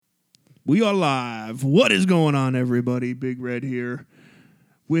We are live. What is going on, everybody? Big Red here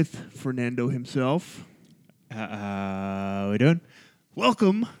with Fernando himself. We doing?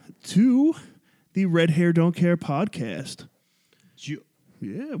 Welcome to the Red Hair Don't Care podcast.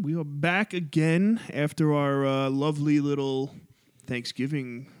 Yeah, we are back again after our lovely little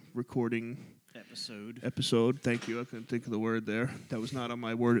Thanksgiving recording episode. Thank you. I couldn't think of the word there. That was not on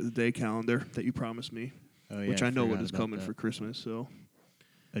my word of the day calendar that you promised me, which I know what is coming for Christmas. So,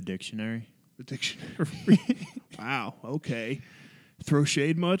 a dictionary. the dictionary. Wow. Okay. Throw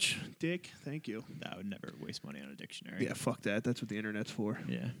shade much, Dick? Thank you. I would never waste money on a dictionary. Yeah, fuck that. That's what the internet's for.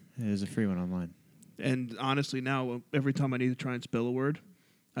 Yeah, it is a free one online. And honestly, now every time I need to try and spell a word,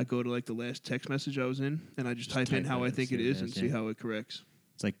 I go to like the last text message I was in, and I just type in how I think it is and see how it corrects.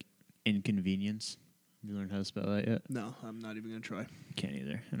 It's like inconvenience. Have you learned how to spell that yet? No, I'm not even going to try. Can't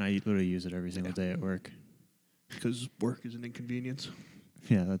either. And I literally use it every single day at work. Because work is an inconvenience.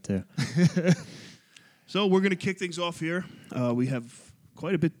 Yeah, that too. So we're going to kick things off here. We have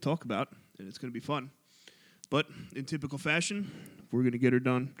quite a bit to talk about, and it's going to be fun. But in typical fashion, we're going to get her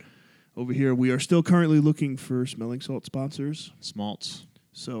done. Over here, we are still currently looking for smelling salt sponsors. Smalts.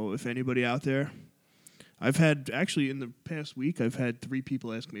 So if anybody out there, I've had, actually in the past week, I've had 3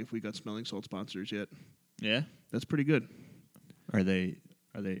 people ask me if we got smelling salt sponsors yet. Yeah? That's pretty good. Are they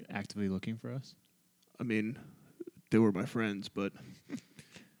actively looking for us? I mean, they were my friends, but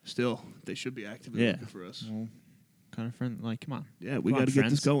still, they should be actively looking for us. Well, kind of friend, like, come on. Yeah, we got to get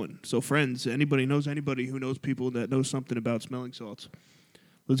this going. So friends, anybody knows anybody who knows people that knows something about smelling salts,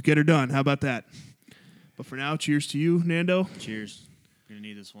 let's get her done. How about that? But for now, cheers to you, Nando. Cheers. You're going to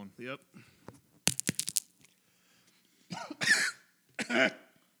need this one. Yep.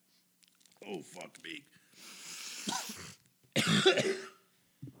 Oh, fuck me. That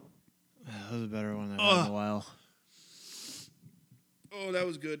was a better one than I've had in a while. Oh, that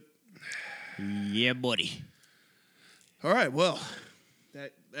was good. Yeah, buddy. All right, well,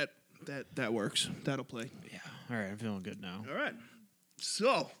 that works. That'll play. Yeah. All right, I'm feeling good now. All right.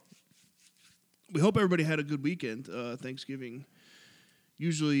 So, we hope everybody had a good weekend. Thanksgiving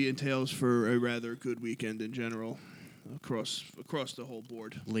usually entails for a rather good weekend in general across the whole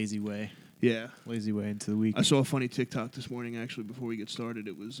board. Lazy way into the week. I saw a funny TikTok this morning, actually, before we get started.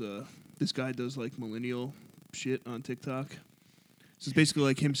 It was, this guy does, like, millennial shit on TikTok. So it's basically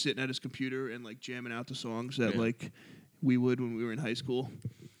like him sitting at his computer and, like, jamming out the songs that, like, we would when we were in high school.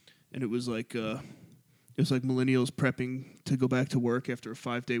 And it was like millennials prepping to go back to work after a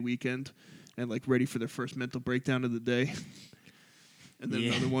 5-day weekend and, like, ready for their first mental breakdown of the day. And then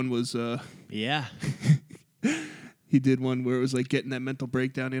another one was... He did one where it was like getting that mental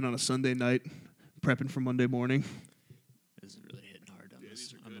breakdown in on a Sunday night, prepping for Monday morning. This is really hitting hard on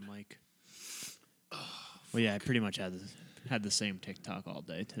the mic. Well, yeah, I pretty much had the same TikTok all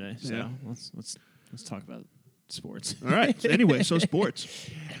day today. So let's talk about sports. All right. So anyway, sports.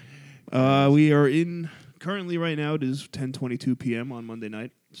 We are in currently right now. It is 10:22 p.m. on Monday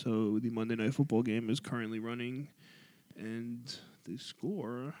night. So the Monday Night Football game is currently running, and the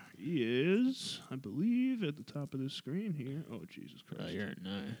score is, I believe, at the top of the screen here. Oh, Jesus Christ.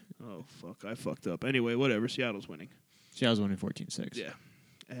 Oh, fuck. I fucked up. Anyway, whatever. Seattle's winning. Seattle's winning 14-6. Yeah.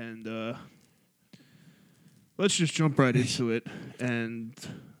 And let's just jump right into it and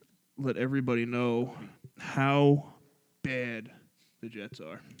let everybody know how bad the Jets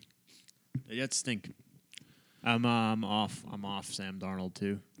are. The Jets stink. I'm off Sam Darnold,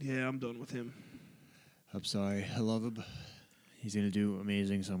 too. Yeah, I'm done with him. I'm sorry. I love him. He's going to do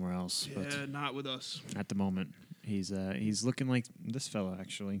amazing somewhere else. Yeah, but not with us. At the moment. He's looking like this fella,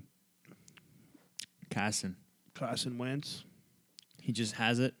 actually. Carson Wentz. He just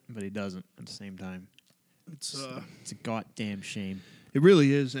has it, but he doesn't at the same time. It's a goddamn shame. It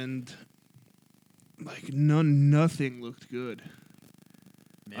really is, and like nothing looked good.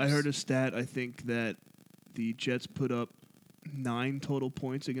 I heard a stat, I think, that the Jets put up 9 total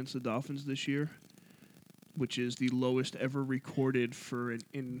points against the Dolphins this year, which is the lowest ever recorded for an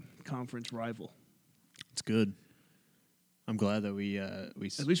in-conference rival. It's good. I'm glad that we at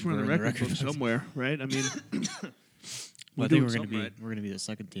least we're on the record book somewhere, right? I mean, I think we're gonna be the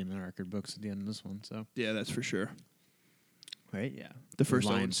second team in the record books at the end of this one. So yeah, that's for sure. Right? Yeah. The first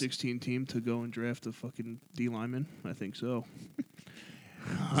 0-16 team to go and draft a fucking D lineman. I think so.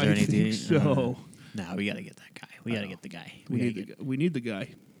 I think so. No, we gotta get that guy. We gotta get the guy. We need the guy.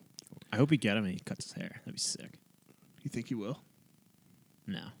 I hope we get him and he cuts his hair. That'd be sick. You think he will?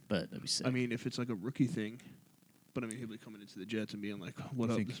 No, but that'd be sick. I mean, if it's like a rookie thing, but I mean, he'll be coming into the Jets and being like, "What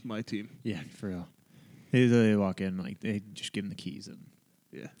up? This is my team." Yeah, for real. They walk in like they just give him the keys and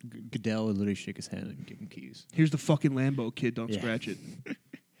yeah, Goodell would literally shake his head and give him keys. Here's the fucking Lambo, kid. Don't scratch it.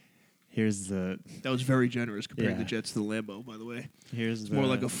 Here's the That was very generous comparing the Jets to the Lambo, by the way. Here's more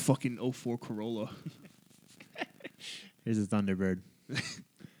like a fucking 04 Corolla. Here's a Thunderbird.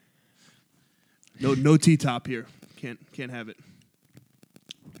 No T-top here. Can't have it.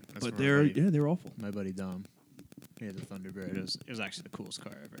 That's but they're awful. My buddy Dom. He had the Thunderbird. It was actually the coolest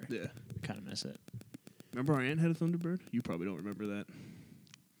car ever. Yeah. Kind of miss it. Remember our aunt had a Thunderbird? You probably don't remember that.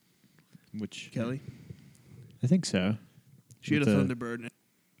 Which Kelly? I think so. She had a Thunderbird.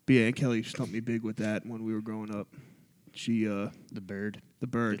 But yeah, Aunt Kelly stumped me big with that when we were growing up. She the bird. The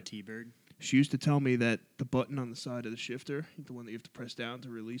bird. The T-bird. She used to tell me that the button on the side of the shifter, the one that you have to press down to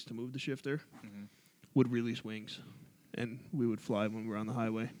release to move the shifter, would release wings. And we would fly when we were on the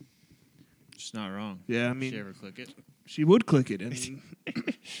highway. She's not wrong. Yeah, I mean... Did she ever click it? She would click it. And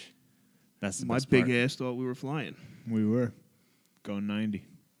that's the my big ass thought we were flying. We were. Going 90.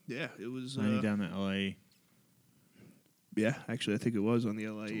 Yeah, it was... 90 down to L.A. Yeah, actually, I think it was on the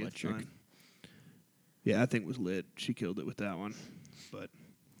LA at the time. Yeah, that thing was lit. She killed it with that one. But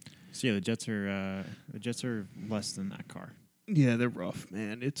so yeah, the Jets are less than that car. Yeah, they're rough,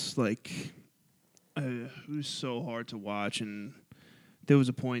 man. It's like it was so hard to watch, and there was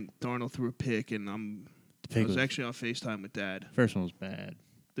a point Darnold threw a pick, and I was actually on FaceTime with Dad. First one was bad.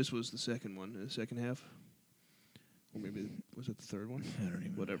 This was the second one, the second half, or maybe was it the third one? I don't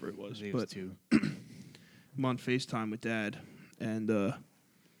even. Whatever it was, it was two. I'm on FaceTime with Dad and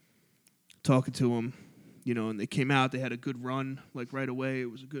talking to him, and they came out. They had a good run, like right away.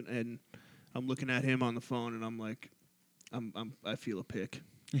 It was a good, and I'm looking at him on the phone, and I'm like, I feel a pick.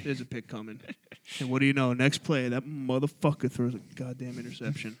 There's a pick coming. And what do you know? Next play, that motherfucker throws a goddamn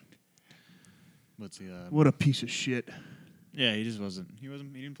interception. What a piece of shit. Yeah, he just wasn't. He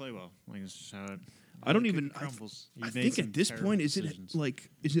didn't play well. Like it's just how it. I don't even. Crumbles. I think at this point, is it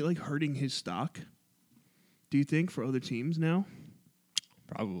like hurting his stock? Do you think for other teams now?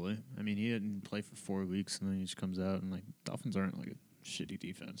 Probably. I mean, he didn't play for 4 weeks, and then he just comes out and Dolphins aren't like a shitty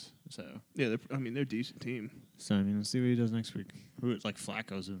defense. So yeah, they're a decent team. So I mean, let's see what he does next week.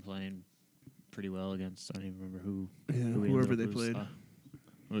 Flacco's been playing pretty well against. I don't even remember who. Yeah, whoever they played.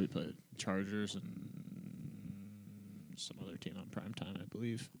 We played Chargers and some other team on primetime, I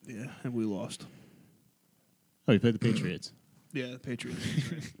believe. Yeah, and we lost. Oh, he played the Patriots. Yeah, the Patriots.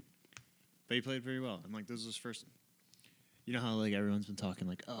 But he played very well, and this was his first. You know how everyone's been talking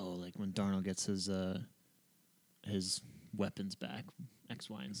when Darnold gets his weapons back, X,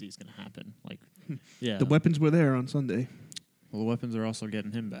 Y, and Z is going to happen. Yeah, the weapons were there on Sunday. Well, the weapons are also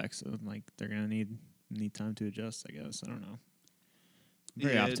getting him back, so they're going to need time to adjust. I guess I don't know.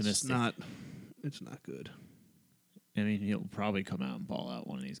 Very optimistic. It's not good. I mean, he'll probably come out and ball out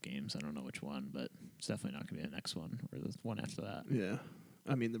one of these games. I don't know which one, but it's definitely not going to be the next one or the one after that. Yeah.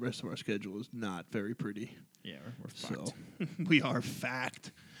 I mean, the rest of our schedule is not very pretty. Yeah, we're fucked. So, we are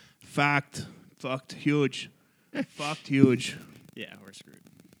fucked. Fucked huge. Fucked huge. Yeah, we're screwed.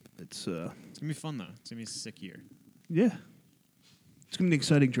 It's gonna be fun though. It's gonna be a sick year. Yeah. It's gonna be an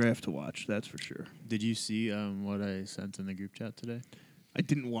exciting draft to watch, that's for sure. Did you see what I sent in the group chat today? I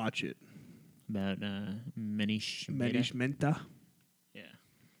didn't watch it. About Manish Menta? Yeah.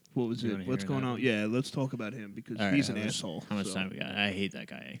 What was it? What's going on? Yeah, let's talk about him because he's an asshole. How much time we got? I hate that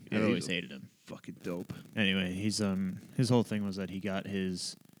guy. I've always hated him. Fucking dope. Anyway, he's his whole thing was that he got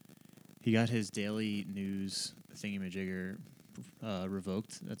his daily news thingamajigger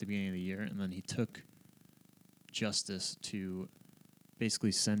revoked at the beginning of the year, and then he took Justice to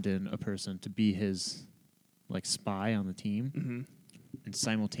basically send in a person to be his spy on the team, and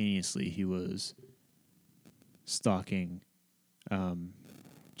simultaneously he was stalking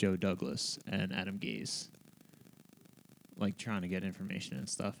Joe Douglas and Adam Gase, trying to get information and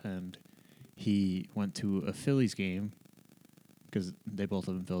stuff. And he went to a Phillies game because they both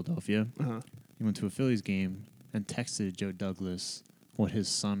live in Philadelphia. He went to a Phillies game and texted Joe Douglas what his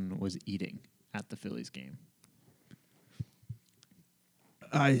son was eating at the Phillies game.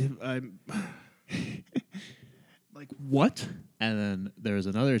 I'm what? And then there was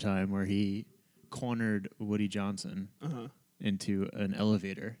another time where he cornered Woody Johnson into an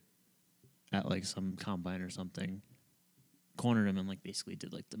elevator at some combine or something. Cornered him and basically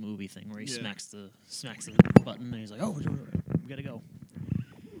did the movie thing where he smacks the button and he's like, "Oh, we gotta go."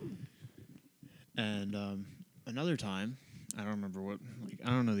 And another time, I don't remember what. I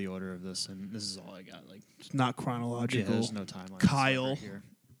don't know the order of this, and this is all I got. It's not chronological. Yeah, there's no timeline. Kyle here.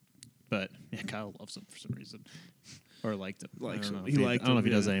 But yeah, Kyle loves him for some reason, or liked him. Likes him. I don't know if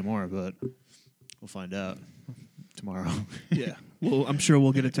he does anymore, but we'll find out tomorrow. Yeah. Well, I'm sure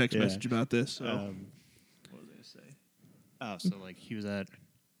we'll get a text message about this. So. What was I gonna say? Oh, so he was at,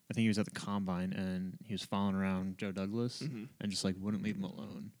 I think he was at the combine, and he was following around Joe Douglas, and just wouldn't leave him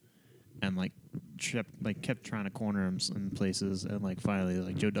alone. and kept trying to corner him in places, and like finally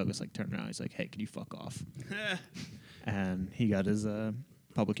like Joe Douglas like turned around. He's like, "Hey, can you fuck off?" And he got his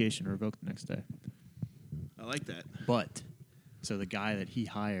publication revoked the next day. I like that. But so the guy that he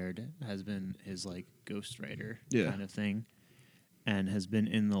hired has been his like ghostwriter kind of thing, and has been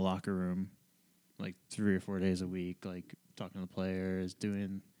in the locker room like 3 or 4 days a week, like talking to the players,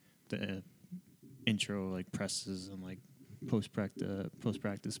 doing the intro like presses and like post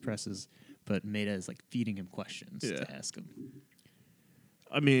practice presses, but Maeda is like feeding him questions to ask him.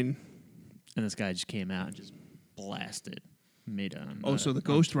 I mean, and this guy just came out and just blasted Maeda. So the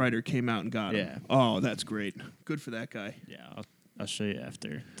ghostwriter came out and got him. Yeah. Oh, that's great. Good for that guy. Yeah, I'll show you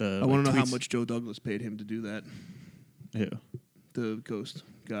after. I want to know how much Joe Douglas paid him to do that. Who? The ghost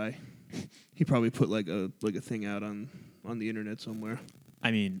guy. He probably put like a thing out on the internet somewhere.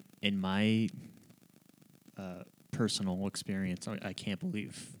 I mean, in my personal experience, I can't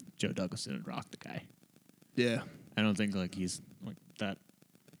believe Joe Douglas didn't rock the guy. Yeah. I don't think like he's like that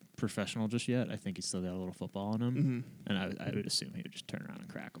professional just yet. I think he's still got a little football in him, and I would assume he would just turn around and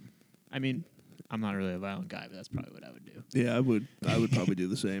crack him. I mean, I'm not really a violent guy, but that's probably what I would do. Yeah, I would probably do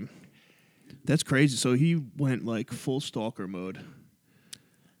the same. That's crazy. So he went like full stalker mode.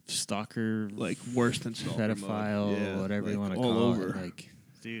 Stalker, like worse than stalker pedophile, mode. Yeah, whatever like you want to all call over. it. Like,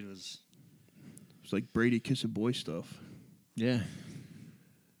 dude was. It's like Brady kissing boy stuff. Yeah.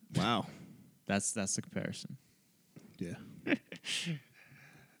 Wow. That's the comparison. Yeah.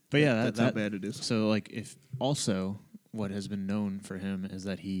 But yeah, that's how bad it is. So like, if also what has been known for him is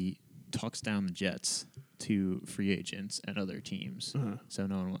that he talks down the Jets to free agents and other teams, so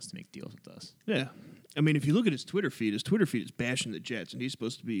no one wants to make deals with us. Yeah. I mean, if you look at his Twitter feed is bashing the Jets, and he's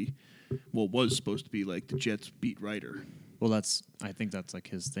supposed to be, was supposed to be like the Jets beat writer. Well, I think that's like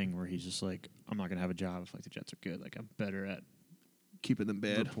his thing where he's just like, I'm not gonna have a job if like the Jets are good. Like I'm better at keeping them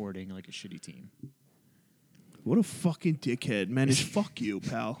bad, reporting like a shitty team. What a fucking dickhead, man! It's fuck you,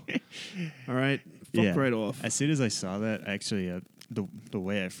 pal. All right, fuck right off. As soon as I saw that, actually, the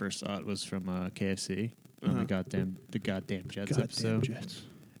way I first saw it was from KFC on the goddamn Jets episode. Jets.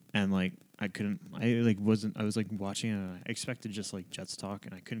 And like I was like watching it, and I expected just like Jets talk,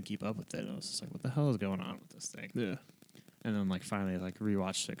 and I couldn't keep up with it. I was just like, what the hell is going on with this thing? Yeah. And then like finally like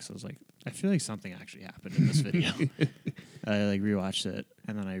rewatched it, 'cause I was like, I feel like something actually happened in this video. I like rewatched it,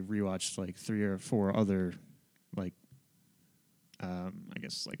 and then I rewatched like 3 or 4 other like I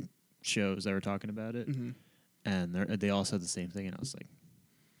guess like shows that were talking about it, and they all said the same thing, and I was like,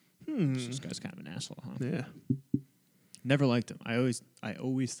 this guy's kind of an asshole, huh? Yeah. Never liked him. I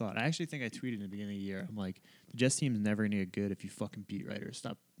always thought. I actually think I tweeted in the beginning of the year. I'm like, the Jets team's never gonna get good if you fucking beat writers.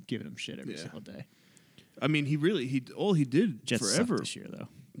 Stop giving them shit every single day. I mean, all he did Jets forever suck this year though.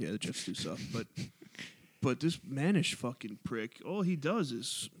 Yeah, the Jets do suck, but this mannish fucking prick, all he does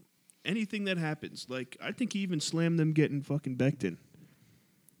is anything that happens. Like I think he even slammed them getting fucking Becton.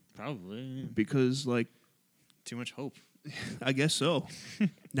 Probably because like too much hope. I guess so.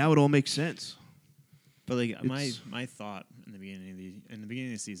 Now it all makes sense. But like my thought in the beginning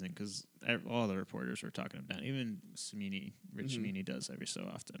of the season, because all the reporters were talking about, even Rich Samini does every so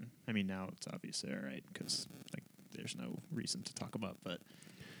often. I mean, now it's obviously all right because like there's no reason to talk about. But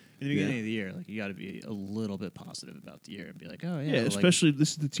in the beginning of the year, like you got to be a little bit positive about the year and be like, oh yeah, especially if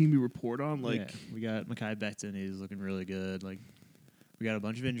this is the team you report on. Like we got Mekhi Becton, he's looking really good. Like we got a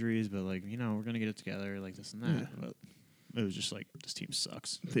bunch of injuries, but like we're gonna get it together, like this and that. Yeah. But it was just like this team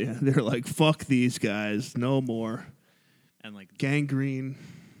sucks. Yeah, they're like, fuck these guys, no more. And like gangrene.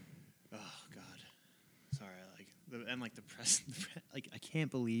 Oh God, sorry. Like the press, like I can't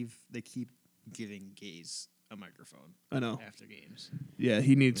believe they keep giving gays a microphone. I know after games. Yeah,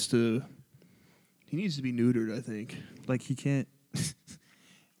 he needs to be neutered. I think. Like he can't.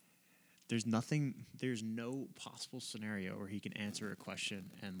 There's no possible scenario where he can answer a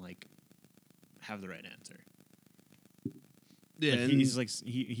question and like have the right answer. Yeah, like he's like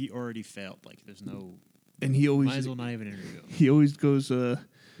he already failed. Like there's no, and he always might as well not even interview him. He always goes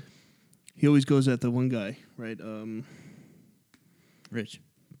at the one guy, right? Rich,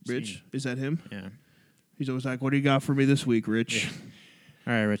 is that him? Yeah. He's always like, "What do you got for me this week, Rich?" Yeah.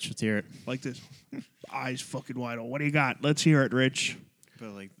 All right, Rich, let's hear it. Like this, eyes fucking wide open. What do you got? Let's hear it, Rich.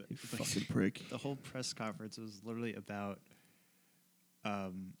 But like, fucking prick. The whole press conference was literally about,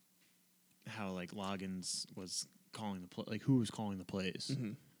 how like Loggins was calling the play, like who was calling the plays,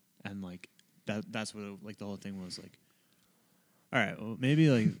 and like that's what like the whole thing was like. All right, well maybe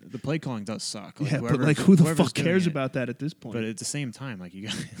like the play calling does suck. Like, but like who the fuck cares about that at this point? But at the same time, like you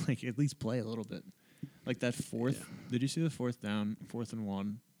got like at least play a little bit. Like that fourth. Yeah. Did you see the 4th and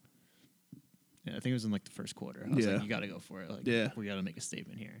 1? Yeah, I think it was in like the first quarter. I was like, you got to go for it. Like, we got to make a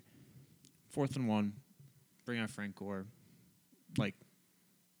statement here. 4th and 1, bring out Frank Gore, like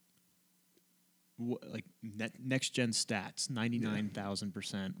next gen stats,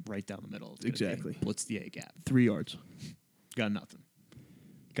 99,000% right down the middle. Exactly. Blitz the A gap. 3 yards. Got nothing.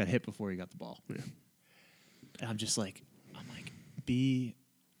 Got hit before he got the ball. Yeah. And I'm like, be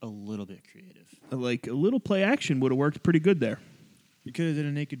a little bit creative. Like a little play action would have worked pretty good there. He could have did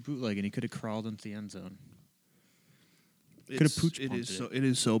a naked bootleg and he could have crawled into the end zone. Could have pooch pumped it. It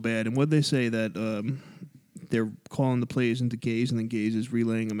is so bad. And what they say that they're calling the plays into Gaze and then Gaze is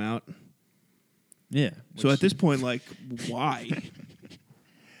relaying them out. Yeah. So at this point, like, why?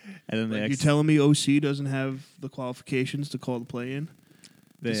 And then you're telling me OC doesn't have the qualifications to call the play in?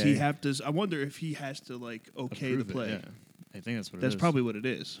 Does he have to? I wonder if he has to like okay the play. Yeah. I think that's what it is. That's probably what it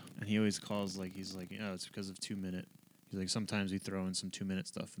is. And he always calls he's like, it's because of 2 minute. He's like, sometimes we throw in some 2 minute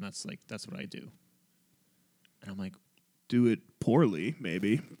stuff, and that's what I do. And I'm like, do it poorly,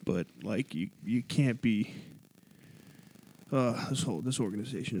 maybe, but like you can't be. This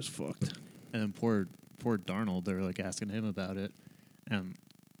organization is fucked. And then poor Darnold, they're like asking him about it, and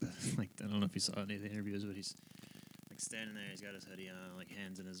like I don't know if you saw any of the interviews, but he's like standing there, he's got his hoodie on, like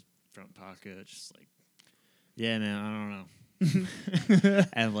hands in his front pocket, just like, yeah, man, I don't know.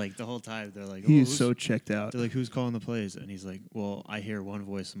 And like the whole time they're like, he's so checked out. They're like, who's calling the plays? And he's like, well, I hear one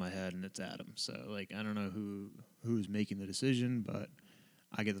voice in my head, and it's Adam. So like I don't know who's making the decision, but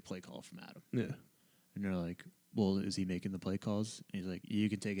I get the play call from Adam. Yeah. And they're like, well, is he making the play calls? And he's like, you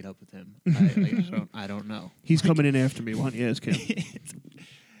can take it up with him. I don't know. He's coming in after me. Why don't you ask him?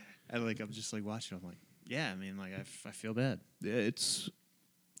 And like I'm just like watching. I'm like, yeah. I mean, like I feel bad. Yeah, it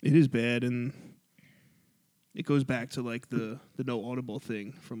is bad, and it goes back to like the no audible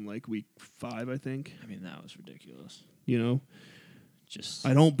thing from like week 5, I think. I mean, that was ridiculous. You know,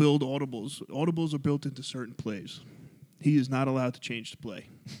 I don't build audibles. Audibles are built into certain plays. He is not allowed to change the play.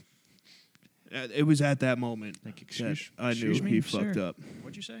 It was at that moment that I knew he fucked up.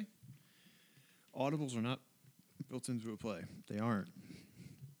 What'd you say? Audibles are not built into a play. They aren't.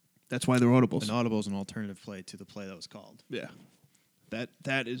 That's why they're audibles. An audible is an alternative play to the play that was called. Yeah.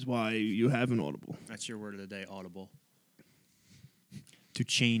 That is why you have an audible. That's your word of the day, audible. To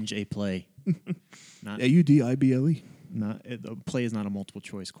change a play. Not AUDIBLE. The play is not a multiple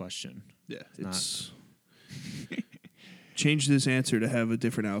choice question. Yeah, it's change this answer to have a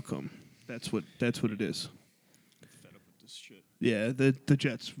different outcome. That's what it is. Fed up with this shit. Yeah, the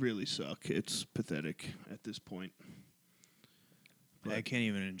Jets really suck. It's pathetic at this point. But I can't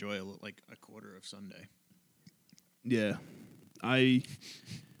even enjoy a quarter of Sunday. Yeah. I'm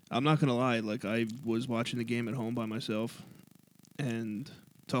not going to lie. Like, I was watching the game at home by myself and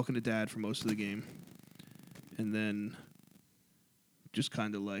talking to Dad for most of the game. And then just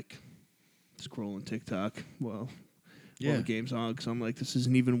kind of like scrolling TikTok while the game's on. Because I'm like, this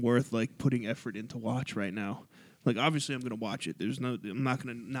isn't even worth like putting effort into watch right now. Like, obviously, I'm going to watch it. I'm not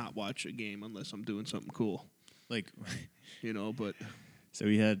going to not watch a game unless I'm doing something cool. Like, but. So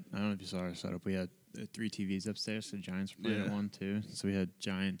we had, I don't know if you saw our setup, we had 3 TVs upstairs, so the Giants were playing at 1, too. So we had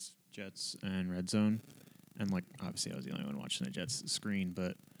Giants, Jets, and Red Zone. And, like, obviously I was the only one watching the Jets screen,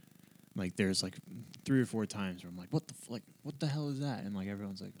 but, like, there's, like, 3 or 4 times where I'm like, what the hell is that? And, like,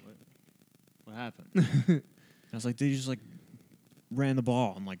 everyone's like, what happened? And I was like, they just, like, ran the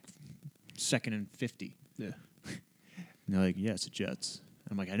ball on, like, 2nd and 50. Yeah. And they're like, yeah, it's the Jets.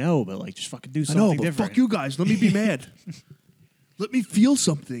 And I'm like, I know, but, like, just fucking do something different. Fuck you guys. Let me be mad. Let me feel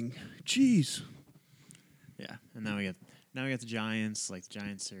something. Jeez. Yeah, and now we got the Giants. Like the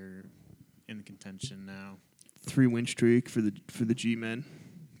Giants are in the contention now. 3-win streak for the G-men,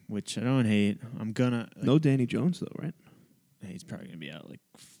 which I don't hate. I'm gonna no Danny Jones though, right? He's probably gonna be out like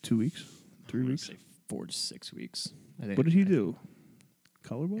 2 weeks, 3 weeks, say 4 to 6 weeks. I think. What did he do?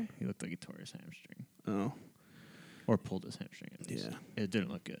 Collarbone? He looked like he tore his hamstring. Oh, or pulled his hamstring. At least. Yeah, it didn't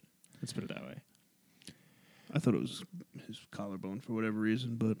look good. Let's put it that way. I thought it was his collarbone for whatever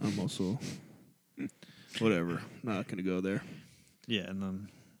reason, but I'm also whatever. Not gonna go there. Yeah, and then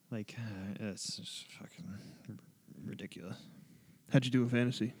it's just fucking ridiculous. How'd you do in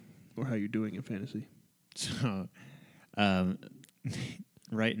fantasy, or how you doing in fantasy? So,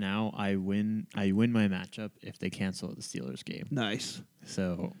 right now I win my matchup if they cancel the Steelers game. Nice.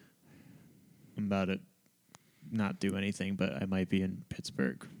 So I'm about to not do anything, but I might be in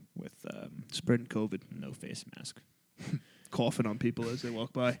Pittsburgh with spreading COVID, no face mask, coughing on people as they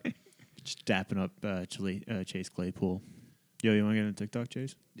walk by, just dapping up Chase Claypool. Yo, you want to get into TikTok,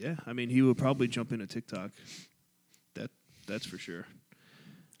 Chase? Yeah, I mean he would probably jump into TikTok. That's for sure.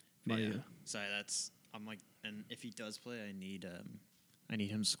 Sorry, I'm like, and if he does play, I need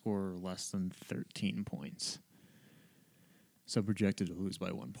him to score less than 13 points. So projected to lose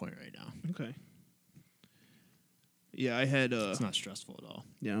by 1 point right now. Okay. Yeah, I had. It's not stressful at all.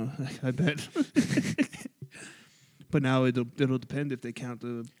 Yeah, I bet. But now it'll depend if they count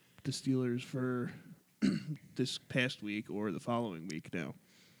the Steelers for this past week or the following week now.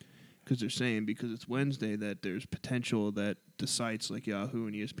 Because they're saying because it's Wednesday that there's potential that the sites like Yahoo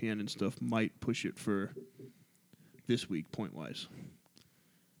and ESPN and stuff might push it for this week point-wise.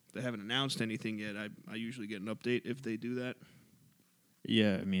 They haven't announced anything yet. I usually get an update if they do that.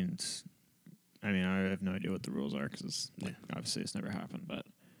 Yeah, I mean, I have no idea what the rules are because obviously it's never happened, but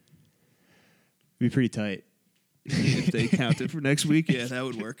it'd be pretty tight. If they count it for next week, yeah, that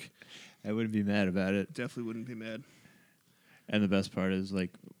would work. I wouldn't be mad about it. Definitely wouldn't be mad. And the best part is, like,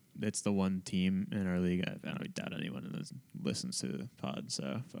 it's the one team in our league. I don't doubt anyone listens to the pod,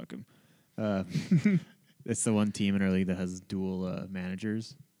 so fuck them. It's the one team in our league that has dual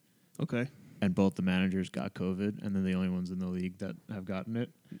managers. Okay. And both the managers got COVID, and they're the only ones in the league that have gotten it.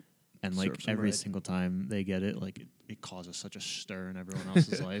 And, like, every single time they get it, like, it causes such a stir in everyone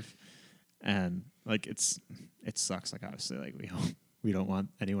else's life. And, like, it sucks. Like, obviously, like, we don't want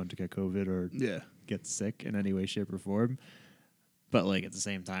anyone to get COVID or get sick in any way, shape, or form. But, like, at the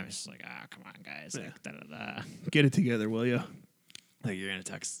same time, it's just like, come on, guys. Like, da-da-da. Get it together, will you? Like, you're gonna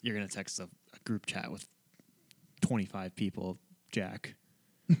text a group chat with 25 people, Jack,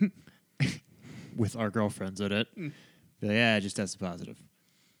 with our girlfriends in it. Be like, yeah, I just tested positive.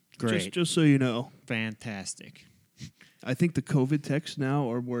 Great. Just so you know. Fantastic. I think the COVID texts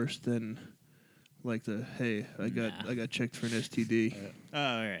now are worse than like the hey, I got checked for an STD. All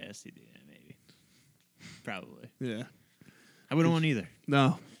right, STD, maybe. Probably. Yeah. I wouldn't want either.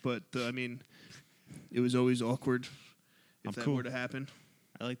 No, but I mean, it was always awkward if I'm that cool. were to happen.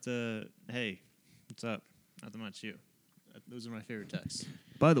 I like the hey, what's up? Nothing much, you. Those are my favorite texts.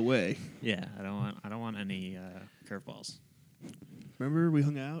 By the way, yeah, I don't want any curveballs. Remember we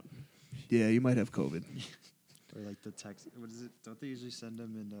hung out? Yeah, you might have COVID. Or like the text. What is it? Don't they usually send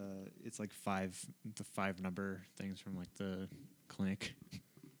them in? It's like the 5 number things from like the clinic.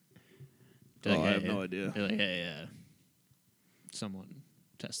 I have no idea. They're like, hey, someone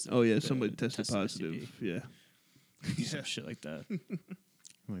tested. Oh yeah, somebody tested positive. STD. Yeah. Some shit like that.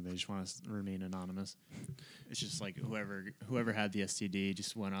 Like they just want us to remain anonymous. It's just like whoever had the STD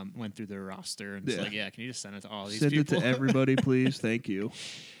just went through their roster and it's like, yeah, can you just send it to all these people? Send it to everybody, please. Thank you.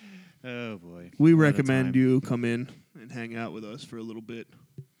 Oh boy. We recommend you come in and hang out with us for a little bit.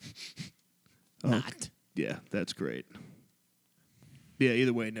 Not. Yeah, that's great. Yeah,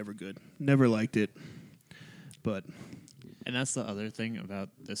 either way, never good. Never liked it. But and that's the other thing about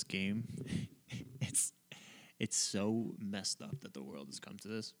this game. It's so messed up that the world has come to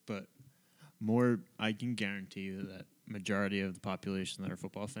this, but I can guarantee you that majority of the population that are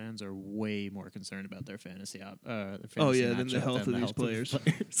football fans are way more concerned about their fantasy than the health of these players.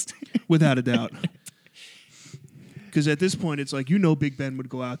 Without a doubt. Because at this point, it's like, Big Ben would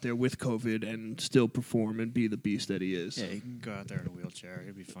go out there with COVID and still perform and be the beast that he is. Yeah, he can go out there in a wheelchair.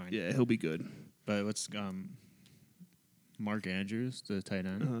 He'll be fine. Yeah, he'll be good. But what's Mark Andrews, the tight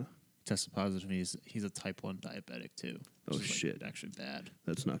end, tested positive. He's a type 1 diabetic, too. Oh, shit. Like, actually bad.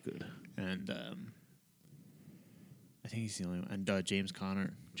 That's not good. And I think he's the only one. And James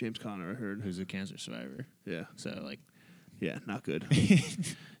Conner. James Conner, I heard. Who's a cancer survivor. Yeah. So, like... Yeah, not good.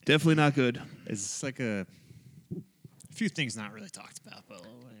 Definitely not good. It's like a few things not really talked about, but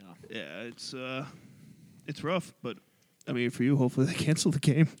yeah, it's rough. But I mean, for you, hopefully they cancel the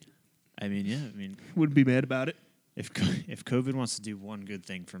game. I mean, wouldn't be mad about it. If COVID wants to do one good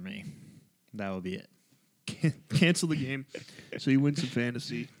thing for me, that will be it. Cancel the game, so you win some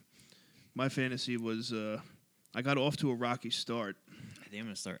fantasy. My fantasy was I got off to a rocky start. I think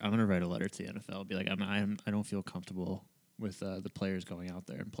I'm gonna write a letter to the NFL. Be like, I don't feel comfortable with the players going out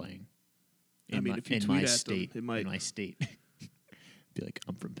there and playing. If you tweet at them, in my state. Be like,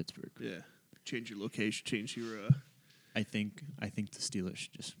 I'm from Pittsburgh. Yeah, change your location, change your. I think the Steelers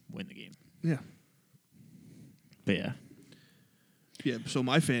should just win the game. Yeah. But yeah. Yeah. So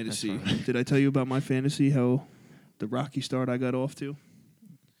my fantasy. Did I tell you about my fantasy? How the rocky start I got off to.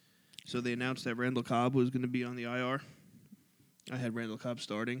 So they announced that Randall Cobb was going to be on the IR. I had Randall Cobb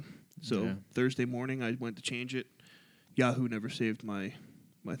starting. So Thursday morning I went to change it. Yahoo never saved my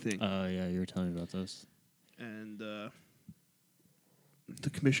thing. Oh, yeah, you were telling me about this. And the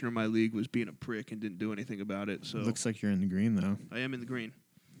commissioner of my league was being a prick and didn't do anything about it. So looks like you're in the green, though. I am in the green.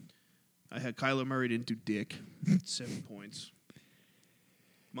 I had Kyler Murray didn't do dick. 7 points.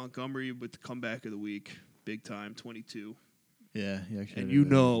 Montgomery with the comeback of the week. Big time, 22. Yeah.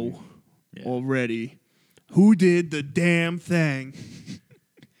 And already who did the damn thing.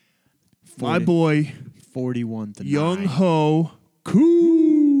 My boy 41-9. Young Ho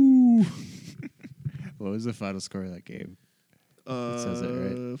Koo. What was the final score of that game? It says it,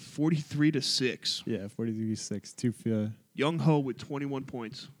 right? 43-6. Yeah, 43-6. Young Ho with 21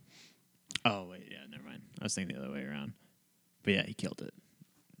 points. Oh, wait, yeah, never mind. I was thinking the other way around. But yeah, he killed it.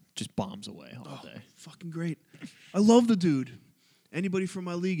 Just bombs away all day. Fucking great. I love the dude. Anybody from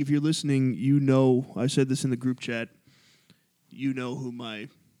my league, if you're listening, you know, I said this in the group chat, you know who my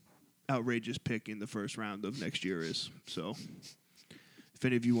outrageous pick in the first round of next year is. So if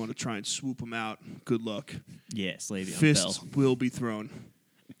any of you want to try and swoop him out, good luck. Yes, Le'Veon Fists Bell. will be thrown.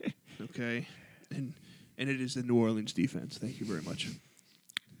 Okay? And it is the New Orleans defense. Thank you very much.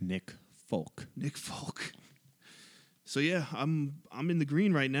 Nick Folk. Nick Folk. So yeah, I'm in the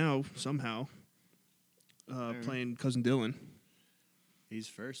green right now somehow. Playing Cousin Dylan. He's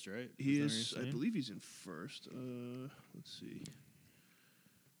first, right? He is. I believe he's in first. Let's see.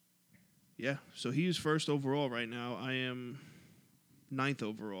 Yeah, so he is first overall right now. I am 9th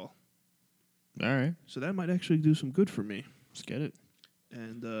overall. All right. So that might actually do some good for me. Let's get it.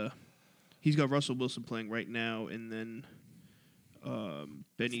 And he's got Russell Wilson playing right now, and then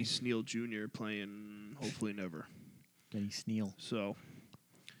Benny Sneal Jr. playing hopefully never. Benny Sneal. So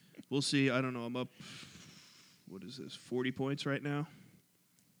we'll see. I don't know. I'm up, what is this, 40 points right now?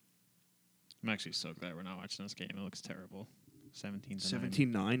 I'm actually so glad we're not watching this game. It looks terrible. 17-9.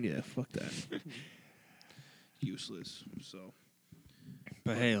 17-9? Yeah, fuck that. Useless. So.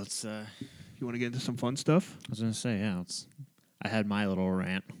 But hey, let's... You want to get into some fun stuff? I was going to say, yeah, I had my little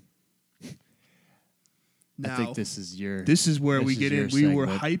rant. Now, I think this is your... This is where this we is get your in. We were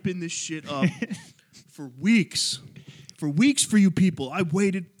segment. hyping this shit up for weeks. For weeks for you people. I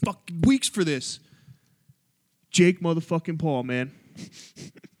waited fucking weeks for this. Jake motherfucking Paul, man.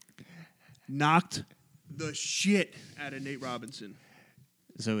 Knocked the shit out of Nate Robinson.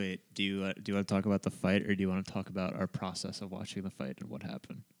 So wait, do you want to talk about the fight, or do you want to talk about our process of watching the fight and what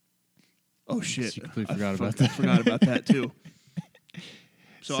happened? Oh shit! You completely forgot about I that. forgot about that too.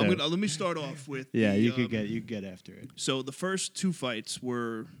 So So- I'm gonna let me start off with You could get after it. So the first two fights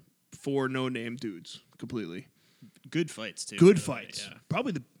were 4 no-name dudes completely. Good fights too. Good fights.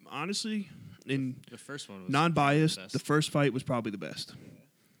 Probably honestly in The first one was non-biased, the best. the first fight was probably the best.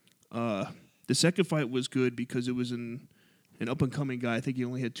 The second fight was good because it was an up-and-coming guy. I think he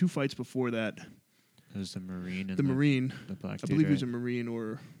only had 2 fights before that. It was the Marine and The Marine. the black I dude, believe he was a right? Marine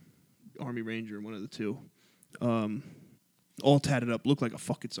or Army Ranger, one of the two. All tatted up, looked like a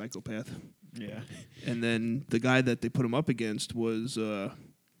fucking psychopath. Yeah. And then the guy that they put him up against was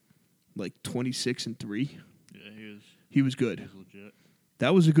like 26-3. Yeah, He was good. legit.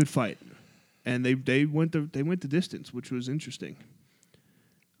 That was a good fight, and they went the distance, which was interesting.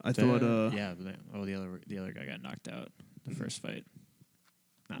 I thought, the other guy got knocked out the first fight.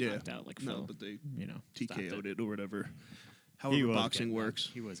 Not yeah, knocked out like no, Phil, but they stopped TKO'd it or whatever. He However, was boxing getting works.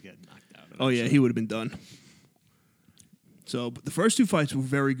 He was getting knocked out. Oh yeah, he would have been done. So but the first 2 fights were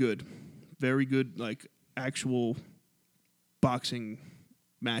very good, like actual boxing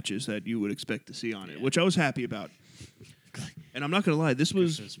matches that you would expect to see on it, Yeah. which I was happy about. And I'm not gonna lie, this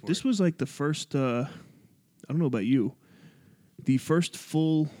was like the first. I don't know about you, the first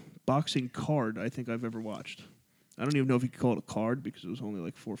full boxing card I think I've ever watched. I don't even know if you could call it a card because it was only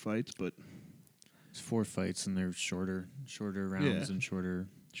like 4 fights, but It's 4 fights and they're shorter rounds Yeah. and shorter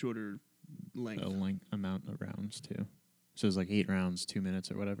length. amount of rounds too. So it's like 8 rounds, 2 minutes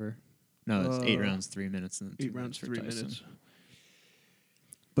or whatever. No, it's 8 rounds, 3 minutes, and then 2 8 rounds, minutes for 3 Tyson. minutes.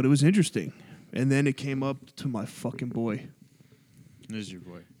 But it was interesting. And then it came up to my fucking boy. This is your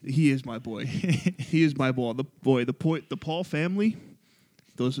boy. He is my boy. He is my boy. The Paul family.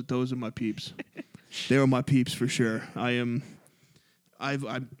 Those are my peeps. They are my peeps for sure. I'm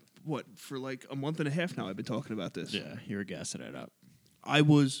for like a month and a half now I've been talking about this. Yeah, you were gassing it up. I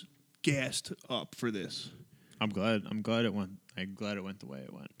was gassed up for this. I'm glad it went. I'm glad it went the way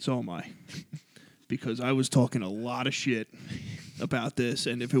it went. So am I. Because I was talking a lot of shit about this,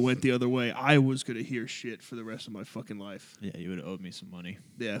 and if it went the other way, I was going to hear shit for the rest of my fucking life. Yeah, you would have owed me some money.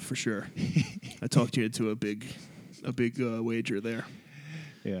 Yeah, for sure. I talked you into a big wager there,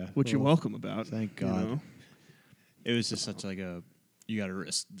 Yeah, which you're welcome about. thank you God. know? It was just such like a you got to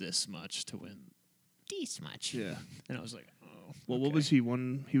risk this much to win this much. Yeah. And I was like, oh. Well, what okay. was he?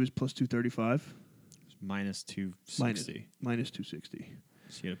 He was plus 235? Minus 260. Minus 260.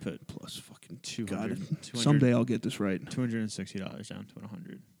 So you got to put Plus fucking 200. Someday I'll get this right. $260 down to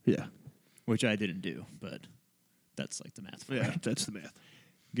 100, Yeah. which I didn't do, but that's like the math for Yeah, it. that's the math.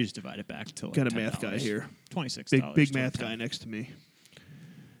 You just divide it back to like Got a $10. math guy here. $26. Big math guy next to me.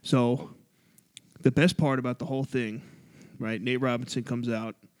 So, the best part about the whole thing, right? Nate Robinson comes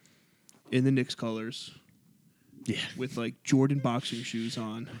out in the Knicks colors, Yeah. with like Jordan boxing shoes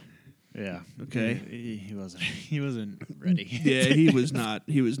on. Yeah. Okay. He wasn't. He wasn't ready. Yeah, he was not.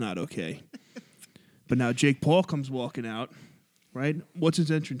 He was not okay. But now Jake Paul comes walking out, right? What's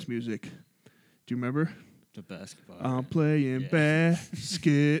his entrance music? Do you remember? The basketball. I'm playing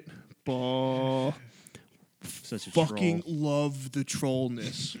basketball. Such a Fucking troll. love the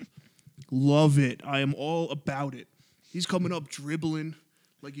trollness. Love it. I am all about it. He's coming up dribbling,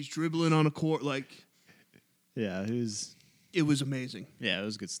 like he's dribbling on a court. Like Yeah, it was amazing. it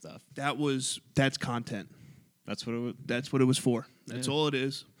was good stuff. That's content. That's what it was. That's what it was for. That's Yeah. all it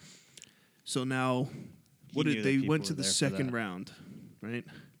is. So now, what knew did that they people went were to the there for second that. round, right?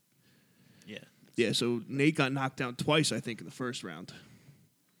 Yeah. Yeah. So Nate got knocked down twice, I think, in the first round.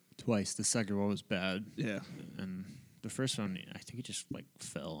 Twice. The second one was bad, Yeah. and the first one, I think he just like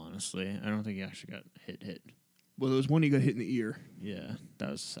fell. Honestly, I don't think he actually got hit. Well, there was one he got hit in the ear. Yeah,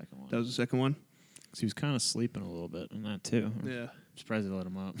 that was the second one. That was the second one. 'Cause he was kind of sleeping a little bit on that too. I'm Yeah. surprised they let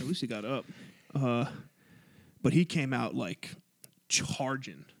him up. At least he got up. But he came out like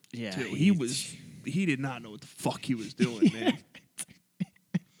charging. Yeah, Too. He did not know what the fuck he was doing, man.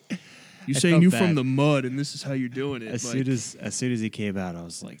 You I saying felt you bad. from the mud and this is how you're doing it. As like, soon as he came out, I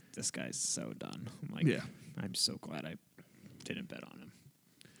was like, "This guy's so done." I'm like, Yeah. I'm so glad I didn't bet on him.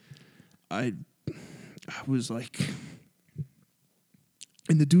 I was like,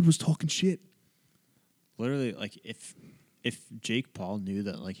 and the dude was talking shit. Literally, like if Jake Paul knew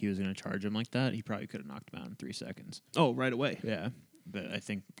that like he was going to charge him like that, he probably could have knocked him out in 3 seconds. Oh, right away. Yeah, but I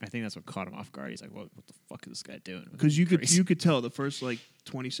think that's what caught him off guard. He's like, "What the fuck is this guy doing?" Because you Crazy. could tell the first like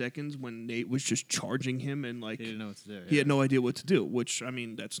 20 seconds when Nate was just charging him and like He didn't know what to do. he had no idea what to do. Which I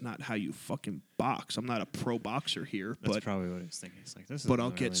mean, that's not how you fucking box. I'm not a pro boxer here, That's but probably what he was thinking. He's like, "This is." but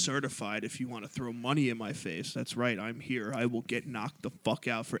I'll get certified if you want to throw money in my face. That's right. I'm here. I will get knocked the fuck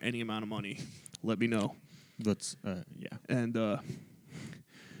out for any amount of money. Let me know. Let's, yeah. And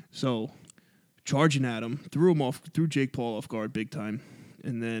so charging at him, threw Jake Paul off guard big time.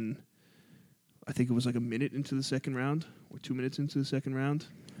 And then I think it was like a minute into the second round or 2 minutes into the second round.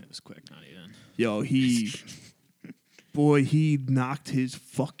 It was quick, not even. Yo, he knocked his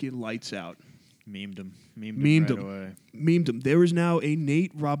fucking lights out. Memed him Memed right him. away. Memed him. There is now a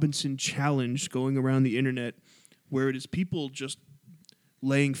Nate Robinson challenge going around the internet where it is people just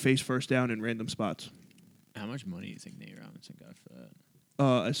laying face first down in random spots. How much money do you think Nate Robinson got for that?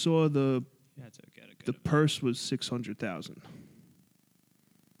 I saw the You had to get a good the amount. purse was 600,000.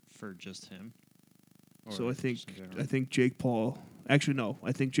 For just him. So Or I think just in general? I think Jake Paul. Actually, no.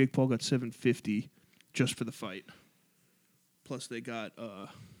 I think Jake Paul got 750 just for the fight. Plus, they got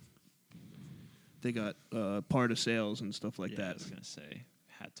part of sales and stuff like I that. was gonna say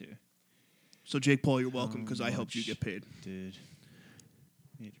had to. So Jake Paul, you're welcome because How I helped you much get paid. Did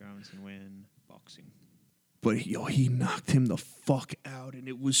Nate Robinson win boxing? But he knocked him the fuck out, and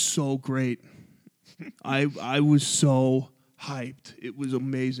it was so great. I was so hyped. It was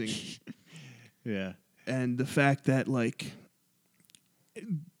amazing. Yeah. And the fact that like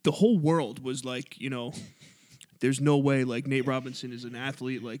the whole world was like, there's no way like Nate Robinson is an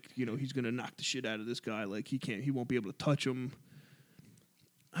athlete, like, he's gonna knock the shit out of this guy. Like he won't be able to touch him.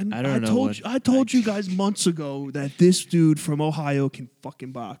 I don't know I told you guys months ago that this dude from Ohio can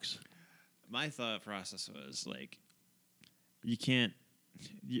fucking box. My thought process was like, you can't.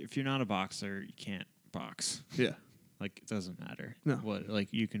 If you're not a boxer, you can't box. Yeah. Like it doesn't matter. No. What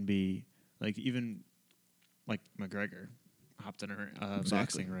like you can be like even like McGregor hopped in a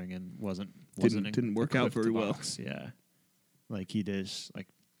Exactly. boxing ring and wasn't Didn't work out equipped to very well. box. Yeah. Like he did like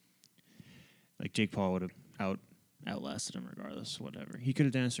Jake Paul would have outlasted him regardless. Whatever. He could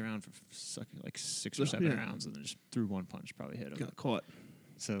have danced around for like 6 or 7 Yeah. rounds and then just threw one punch, probably hit him. Got caught.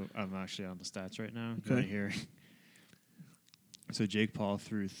 So I'm actually on the stats right now. Okay. You want to hear? So Jake Paul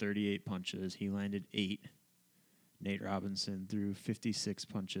threw 38 punches. He landed 8. Nate Robinson threw 56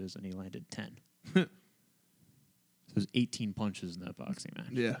 punches and he landed 10. So there's 18 punches in that boxing match.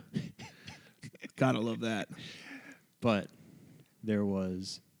 Yeah. Gotta love that. But there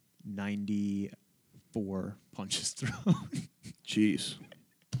was 94 punches thrown. Jeez.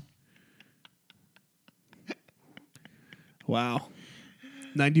 Wow.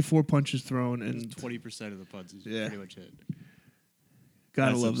 94 punches thrown and 20% of the punches Yeah. pretty much hit.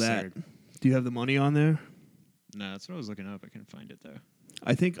 gotta That's love absurd. that. Do you have the money on there? No, that's what I was looking up. I couldn't find it though.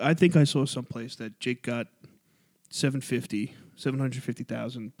 I think I saw someplace that Jake got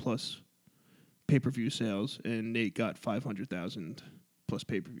 750,000 plus pay-per-view sales and Nate got 500,000 plus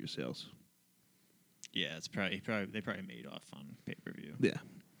pay-per-view sales. Yeah, it's probably they probably made off on pay-per-view. Yeah.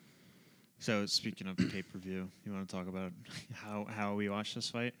 So speaking of pay-per-view, you want to talk about how we watched this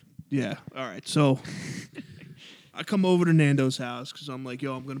fight? Yeah. All right. So I come over to Nando's house because I'm like,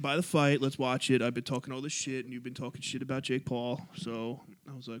 yo, I'm going to buy the fight. Let's watch it. I've been talking all this shit, and you've been talking shit about Jake Paul. So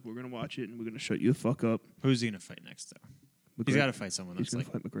I was like, we're going to watch it, and we're going to shut you the fuck up. Who's he gonna fight next though? He's got to fight someone He's that's going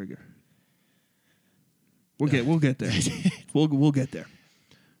to like. fight McGregor. We'll get there. we'll get there.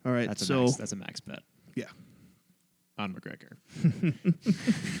 All right. That's a max bet. Yeah. On McGregor.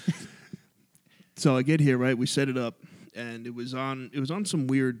 So I get here, right? We set it up, and it was on some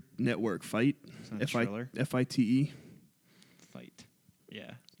weird network, Fight. Triller? FITE. Fight.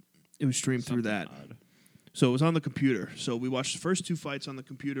 Yeah. It was streamed through that. Odd. So it was on the computer. So we watched the first 2 fights on the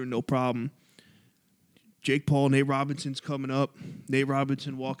computer, no problem. Jake Paul, Nate Robinson's coming up. Nate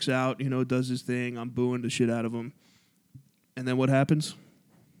Robinson walks out, does his thing. I'm booing the shit out of him. And then what happens?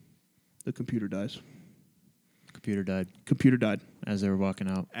 The computer dies. Computer died Computer died as they were walking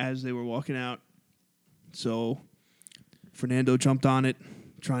out. as they were walking out. So Fernando jumped on it,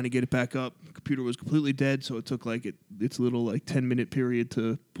 trying to get it back up. Computer was completely dead, so it took its little 10-minute period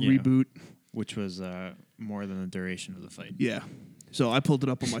to reboot. Which was more than the duration of the fight. Yeah. So I pulled it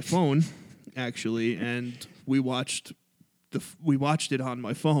up on my phone, actually, and we watched it on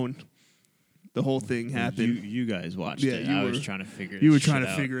my phone. The whole thing happened. You guys watched Yeah, it. you I were- was trying to figure You were this trying shit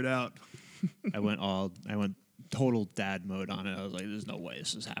to out. figure it out. I went total dad mode on it. I was like, "There's no way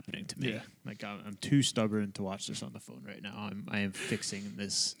this is happening to me." Yeah. Like I'm too stubborn to watch this on the phone right now. I am fixing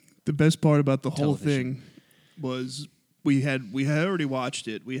this. The best part about the whole Television. thing was we had already watched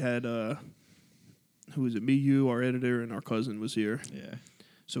it. We had who was it? Me, you, our editor, and our cousin was here. Yeah.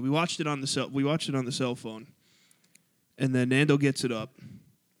 So we watched it on the cell phone, and then Nando gets it up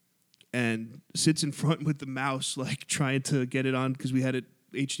and sits in front with the mouse, trying to get it on because we had it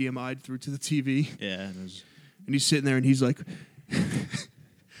HDMI'd through to the TV. Yeah. And it was And he's sitting there, and he's like,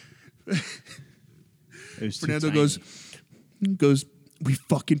 too Fernando tiny. goes, we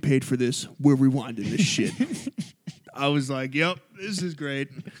fucking paid for this. We're rewinding this shit. I was like, yep, this is great.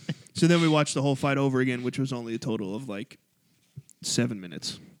 So then we watched the whole fight over again, which was only a total of 7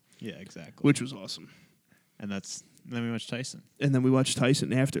 minutes, Yeah, exactly. which was awesome. And then we watched Tyson. And then we watched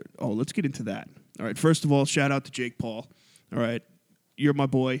Tyson after. Oh, let's get into that. All right, first of all, shout out to Jake Paul. All right, you're my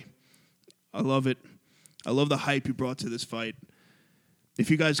boy. I love it. I love the hype you brought to this fight. If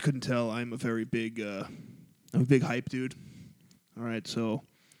you guys couldn't tell, I'm a very big, I'm a big hype dude. All right, so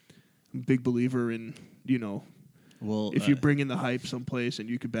I'm a big believer in, Well, if you bring in the hype someplace and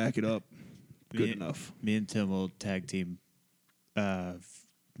you can back it up, good me- enough. Me and Tim will tag team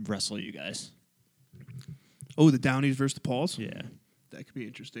wrestle you guys. Oh, the Downies versus the Pauls? Yeah. That could be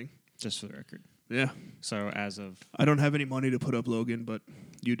interesting. Just for the record. Yeah. So as of I don't have any money to put up, Logan, but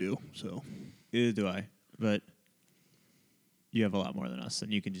you do, so. neither do I, but you have a lot more than us,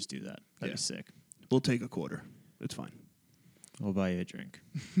 and you can just do that. That'd Yeah. be sick. We'll take a quarter. It's fine. We'll buy you a drink.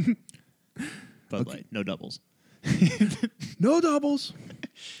 Bud Light, no doubles. No doubles.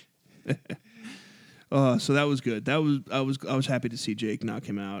 So that was good. I was happy to see Jake knock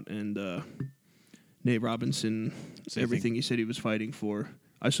him out, and Nate Robinson, So you everything he said he was fighting for.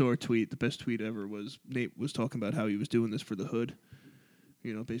 I saw a tweet. The best tweet ever was Nate was talking about how he was doing this for the hood.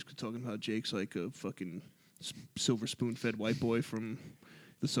 Basically talking about Jake's like a fucking silver spoon-fed white boy from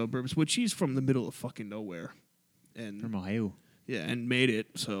the suburbs, which he's from the middle of fucking nowhere, and From Ohio. yeah, and made it.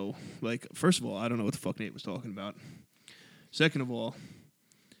 So, first of all, I don't know what the fuck Nate was talking about. Second of all,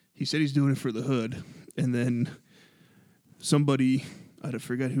 he said he's doing it for the hood, and then somebody, I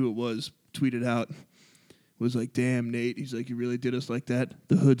forget who it was, tweeted out, was like, damn, Nate, he's like, you really did us like that?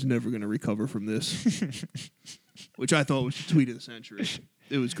 The hood's never going to recover from this. Which I thought was the tweet of the century.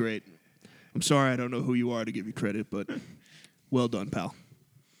 It was great. I'm sorry I don't know who you are to give you credit, but well done, pal.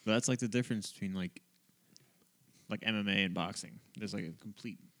 But that's like the difference between like MMA and boxing. There's like a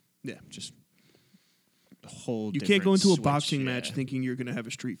complete, Yeah. just a whole. You can't go different into a switch, boxing yeah. match thinking you're going to have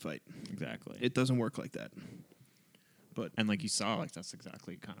a street fight. Exactly. It doesn't work like that. But and like you saw, like that's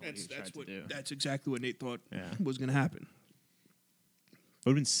exactly kind of what he tried to do. that's exactly what Nate thought Yeah. was going to happen. It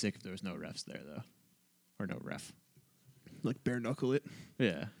would have been sick if there was no refs there though, or no ref. Like bare knuckle it.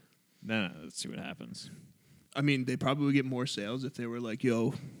 Yeah. No, let's see what happens. I mean, they probably would get more sales if they were like,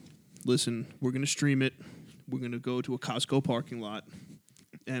 yo, listen, we're going to stream it. We're going to go to a Costco parking lot,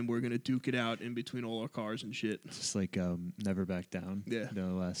 and we're going to duke it out in between all our cars and shit. Just like Never Back Down. Yeah. The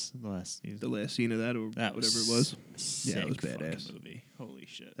last season. The last scene of that or That whatever was it was. Sick Yeah, it was fucking badass. movie. Holy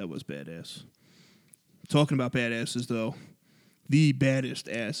shit. That was badass. Talking about badasses, though, the baddest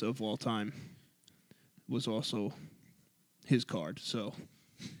ass of all time was also his card. So,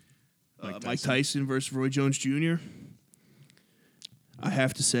 Mike Tyson versus Roy Jones Jr. I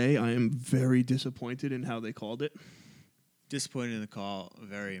have to say, I am very disappointed in how they called it. Disappointed in the call.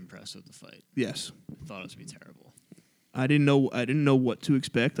 Very impressed with the fight. Yes. Thought it was be terrible. I didn't know what to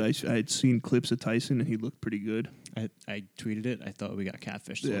expect. I had seen clips of Tyson, and he looked pretty good. I tweeted it. I thought we got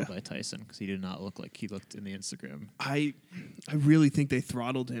catfished a Yeah. little by Tyson because he did not look like he looked in the Instagram. I really think they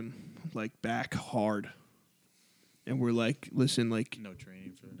throttled him like back hard, and we're like, listen, like, No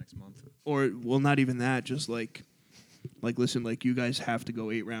training for the next month. or well, not even that. Just like listen, like, you guys have to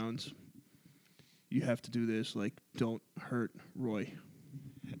go 8 rounds. You have to do this. Like, don't hurt Roy.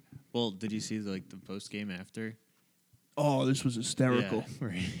 Well, did you see the post game after? Oh, this was hysterical. Yeah,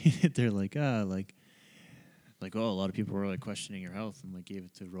 where they're like, oh, a lot of people were like questioning your health, and like gave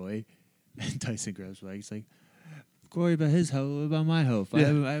it to Roy, and Tyson grabs Mike. He's like, "Corey, about his health, what about my health? Yeah.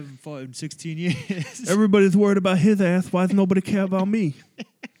 I haven't fought in 16 years." Everybody's worried about his ass. Why does nobody care about me?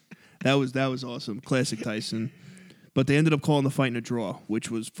 That was awesome. Classic Tyson. But they ended up calling the fight in a draw, which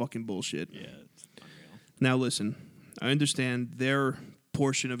was fucking bullshit. Yeah, it's unreal. Now listen, I understand their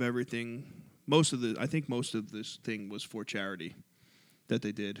portion of everything. I think most of this thing was for charity that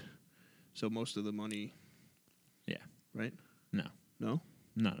they did. So most of the money, Yeah, right? no, No,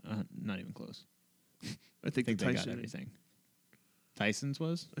 not even close. I think I think the they Tyson. got everything. Tyson's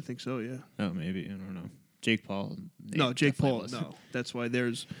was? I think so. Yeah. Oh, maybe, I don't know. Jake Paul? No, Jake definitely Paul. was. No, that's why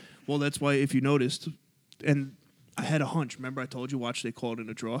there's. Well, that's why if you noticed, and I had a hunch. Remember, I told you, watch, they called it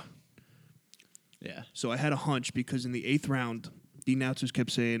a draw. Yeah, So I had a hunch because in the 8th round, the announcers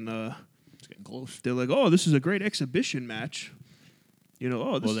kept saying, it's getting close. they're like, "Oh, this is a great exhibition match." You know,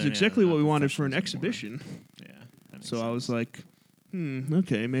 oh, this Well, is then, yeah, exactly they're what we not wanted for an professionals anymore. exhibition. Yeah. that makes So I was sense. like,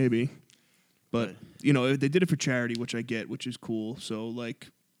 okay, maybe. But, you know, they did it for charity, which I get, which is cool. So,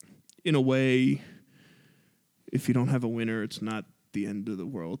 like, in a way, if you don't have a winner, it's not the end of the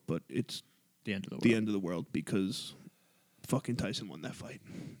world, but it's the end of the world. the end of the world because fucking Tyson won that fight.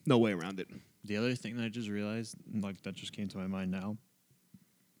 No way around it. The other thing that I just realized, like that just came to my mind now,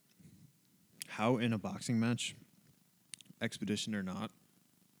 how in a boxing match, expedition or not,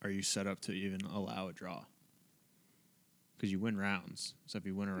 are you set up to even allow a draw? Because you win rounds. So if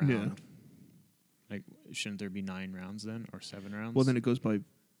you win a round, Yeah. like shouldn't there be 9 rounds then or 7 rounds? Well, then it goes by,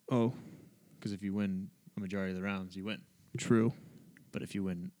 oh, because if you win a majority of the rounds, you win. true. But if you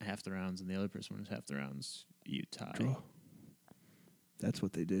win half the rounds and the other person wins half the rounds, you tie. Draw. That's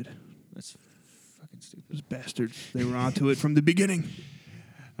what they did. That's fucking stupid. Those bastards. They were onto it from the beginning.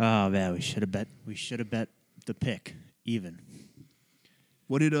 Oh man, we should have bet. We should have bet the pick even.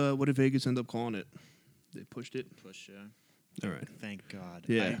 What did Vegas end up calling it? They pushed it. Push. All right. Thank God.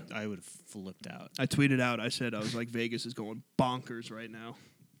 Yeah. I would have flipped out. I tweeted out. I was like, Vegas is going bonkers right now.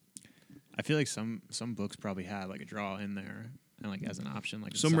 I feel like some books probably had like a draw in there and like as an option.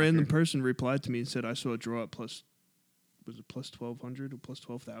 Like in Some soccer. random person replied to me and said, I saw a draw at plus 1,200 or plus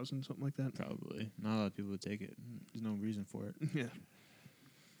 12,000, something like that. Probably not a lot of people would take it. There's no reason for it. Yeah.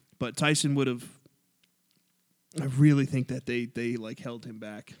 But Tyson would have. I really think that they like held him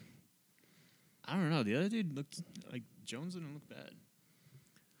back. I don't know. The other dude looked like Jones didn't look bad.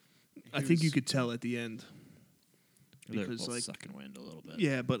 I think you could tell at the end. They're because, both like- sucking wind a little bit.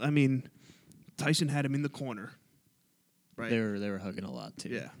 Yeah, but I mean, Tyson had him in the corner. Right. They were hugging a lot too.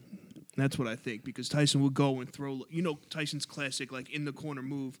 Yeah. That's what I think, because Tyson would go and throw, Tyson's classic, like, in the corner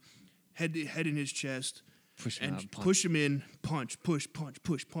move, head in his chest, Push him out and and punch. push him in, punch, push,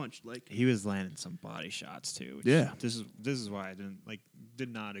 punch. Like, He was landing some body shots too. Which Yeah. This is why I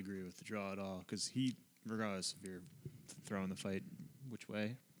did not agree with the draw at all, because he, regardless if you're throwing the fight which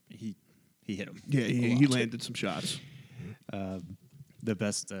way, he hit him. yeah, a he lot. landed some shots. The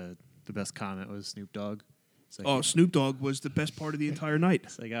best comment was Snoop Dogg. It's like, Oh, Snoop Dogg was the best part of the entire night.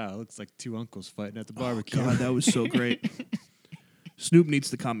 it's like, it looks like 2 uncles fighting at the Oh, barbecue. God, that was so great. Snoop needs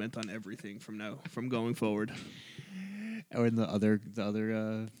to comment on everything from going forward. Or the other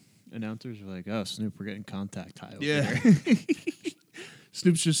announcers were like, "Oh, Snoop, we're getting contact high over Yeah. here."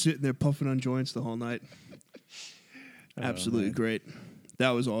 Snoop's just sitting there puffing on joints the whole night. Oh, Absolutely man. great.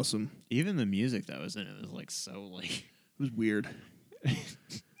 That was awesome. Even the music that was in it was like so like It was weird. it's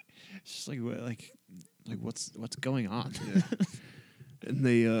just like what's going on? Yeah. And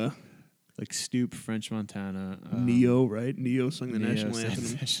they Like Snoop, French Montana, Neo, right? Neo sung the Neo national sang anthem.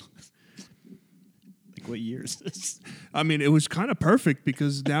 the national- Like what year is this? I mean, it was kind of perfect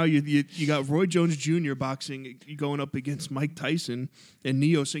because now you got Roy Jones Jr. boxing going up against Mike Tyson and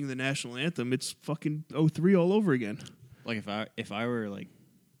Neo singing the national anthem. It's fucking 03 all over again. Like if I were like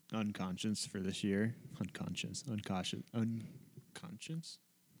unconscious for this year, unconscious. I don't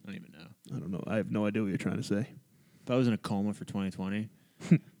even know. I don't know. I have no idea what you're trying to say. If I was in a coma for 2020,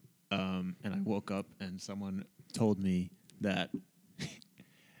 and I woke up and someone told me that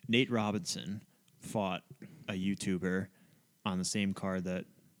Nate Robinson fought a YouTuber on the same card that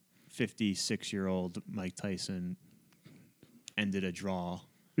 56-year-old Mike Tyson ended a draw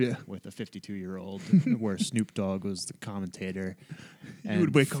Yeah. with a 52-year-old where Snoop Dogg was the commentator. You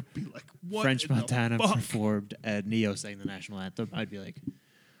would wake up and be like, what French in the Montana fuck? performed and Neo sang the national anthem. I'd be like,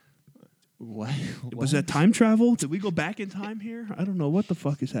 what? Was that time travel? Did we go back in time here? I don't know what the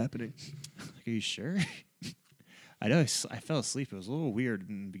fuck is happening. Like, are you sure? I know I fell asleep. It was a little weird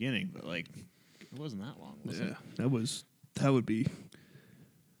in the beginning, but like it wasn't that long, was it? That would be.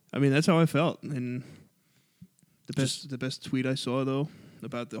 I mean, that's how I felt. And the best tweet I saw though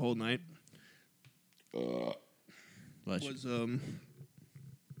about the whole night Bless you. was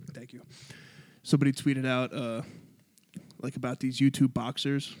thank you. Somebody tweeted out like about these YouTube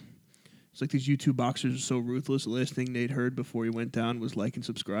boxers. It's like these YouTube boxers are so ruthless. The last thing Nate heard before he went down was like and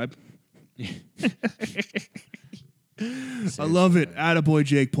subscribe. I love it. Attaboy,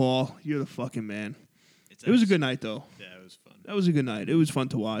 Jake Paul. You're the fucking man. It was a good night, though. Yeah, it was fun. That was a good night. It was fun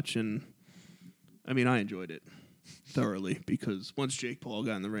to watch, and I mean, I enjoyed it thoroughly because once Jake Paul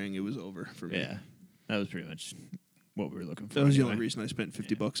got in the ring, it was over for me. Yeah, that was pretty much what we were looking for. That was the anyway. only reason I spent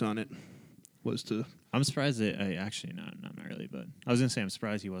 $50 on it. Was to. I'm surprised that I actually not really, but I was gonna say I'm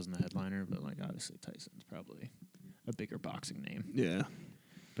surprised he wasn't the headliner, but like obviously Tyson's probably a bigger boxing name. Yeah.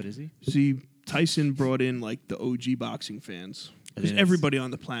 But is he? See, Tyson brought in like the OG boxing fans. Because everybody on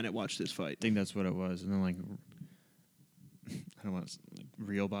the planet watched this fight. I think that's what it was, and then like I don't want like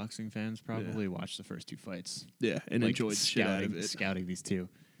real boxing fans probably watched the first two fights. Yeah, and like, enjoyed the shit out of it. Scouting these two,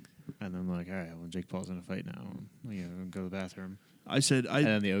 and then like, all right, well Jake Paul's in a fight now. You know, go to the bathroom. And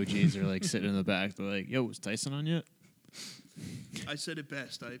then the OGs are like sitting in the back. They're like, "Yo, was Tyson on yet?" I said it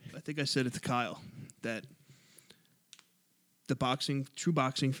best. I think I said it to Kyle that the true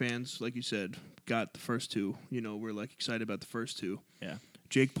boxing fans, like you said, got the first two. You know, we're like excited about the first two. Yeah.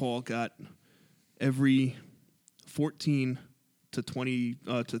 Jake Paul got every 14 to 20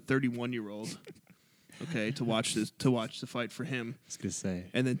 to 31-year-old. Okay, to watch the fight for him. I was gonna say.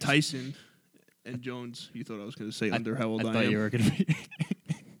 And then Tyson and Jones. You thought I was going to say under how old I am? I thought you were gonna be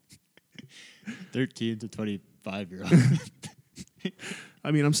 13 to 25-year-old.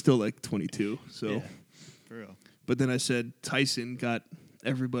 I mean, I'm still like 22, so. Yeah, for real. But then I said Tyson got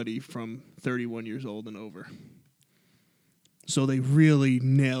everybody from 31 years old and over. So they really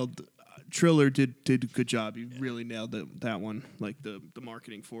nailed. Triller did a good job. He really nailed that one, like the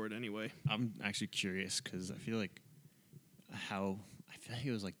marketing for it. Anyway, I'm actually curious because I feel like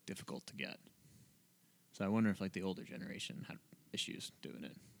it was like difficult to get. So I wonder if like the older generation had issues doing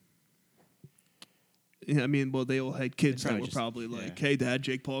it. Yeah, I mean, well, they all had kids that were just, probably like, "Hey, Dad,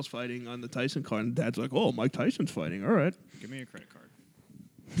 Jake Paul's fighting on the Tyson card," and Dad's like, "Oh, Mike Tyson's fighting. All right, give me a credit card."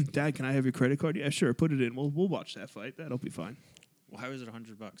 Dad, can I have your credit card? Yeah, sure. Put it in. We'll watch that fight. That'll be fine. Why was it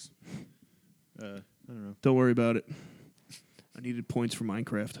 $100? I don't know. Don't worry about it. I needed points for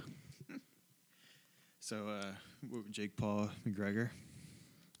Minecraft. So, Jake Paul McGregor.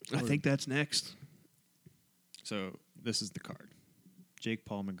 I think that's next. So this is the card: Jake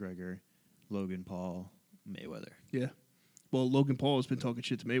Paul McGregor, Logan Paul Mayweather. Yeah. Well, Logan Paul has been talking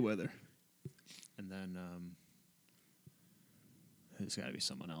shit to Mayweather. And then there's got to be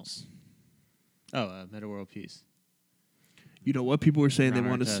someone else. Oh, Meta World Peace. You know what? People were saying Ron they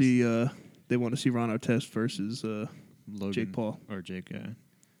want to Artest. see Ron Artest versus Logan Jake Paul. Or Jake, yeah.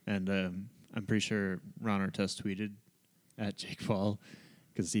 And I'm pretty sure Ron Artest tweeted at Jake Paul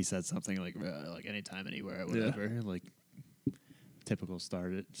because he said something like anytime, anywhere, whatever. Yeah. Like typical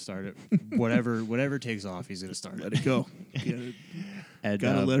start it. Whatever takes off, he's gonna start let it go. And,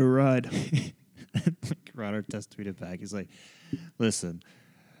 gotta let her ride. Ron Artest tweeted back. He's like, "Listen,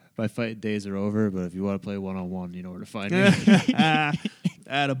 my fighting days are over, but if you want to play 1-on-1, you know where to find me."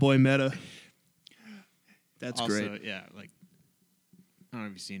 Attaboy, Meta. That's also, great. Yeah, like I don't know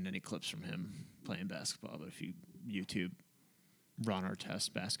if you've seen any clips from him playing basketball, but if you YouTube Ron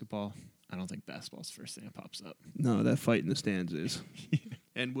Artest basketball, I don't think basketball's the first thing that pops up. No, that fight in the stands is.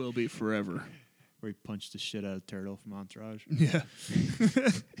 And will be forever. Where he punched the shit out of Turtle from Entourage. Yeah.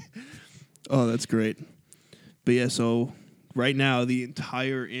 Oh, that's great. But yeah, so right now the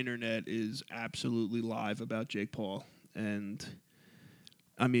entire internet is absolutely live about Jake Paul. And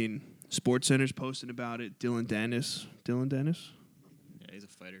I mean, SportsCenter's posting about it. Dylan Dennis? Yeah, he's a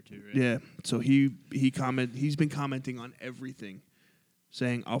fighter too, right? Yeah. So he's been commenting on everything,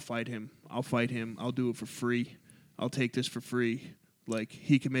 saying, I'll fight him. I'll do it for free. I'll take this for free. Like,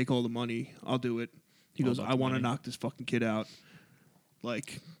 he can make all the money. I'll do it. He goes, I want to knock this fucking kid out.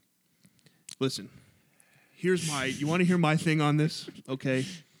 Like, listen, you want to hear my thing on this? Okay.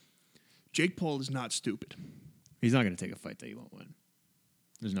 Jake Paul is not stupid. He's not going to take a fight that he won't win.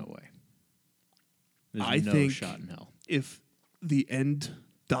 There's no way. There's I no think shot in hell. If the end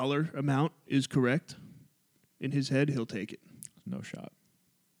dollar amount is correct in his head, he'll take it. No shot.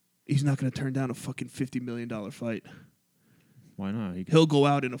 He's not going to turn down a fucking $50 million fight. Why not? He'll go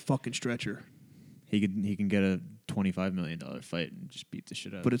out in a fucking stretcher. He can get a $25 million fight and just beat the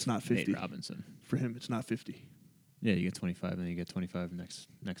shit out. But it's not 50. Nate Robinson. For him, it's not 50. Yeah, you get 25, and then you get 25 next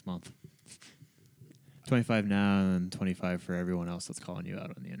month. 25 now, and then 25 for everyone else that's calling you out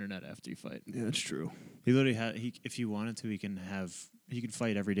on the internet after you fight. Yeah, that's true. He literally if he wanted to, he can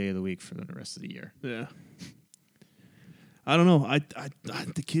fight every day of the week for the rest of the year. Yeah. I don't know.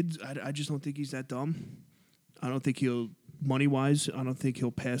 The kid, I just don't think he's that dumb. I don't think he'll, money-wise, I don't think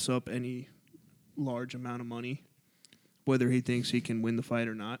he'll pass up any large amount of money, whether he thinks he can win the fight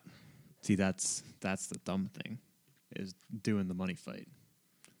or not. See, that's the dumb thing, is doing the money fight.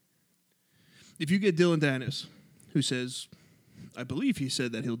 If you get Dylan Dennis, who says, I believe he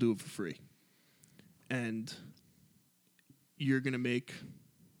said that he'll do it for free, and you're going to make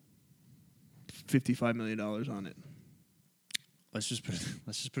 $55 million on it. Let's just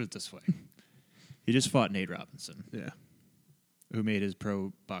put it this way. He just fought Nate Robinson. Yeah. Who made his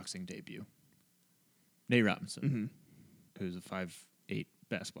pro boxing debut. Nate Robinson, Mm-hmm. who's a 5'8"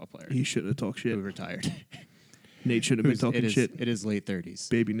 basketball player. He shouldn't have talked shit. Who retired. Nate should have been talking shit. It is late 30s.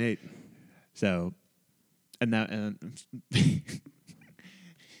 Baby Nate. So, and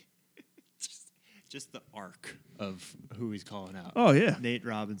just the arc of who he's calling out. Oh, yeah. Nate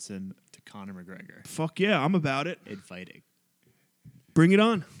Robinson to Conor McGregor Fuck yeah, I'm about it. in fighting. Bring it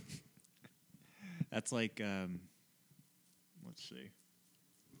on. That's like, let's see.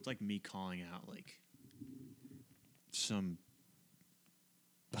 It's like me calling out like some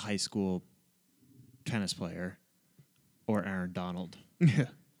high school tennis player or Aaron Donald Yeah.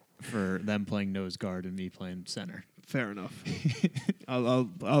 for them playing nose guard and me playing center. Fair enough.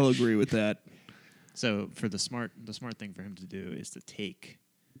 I'll agree with that. So for the smart thing for him to do is to take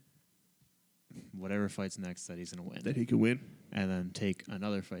whatever fights next that he's going to win. That he could win. And then take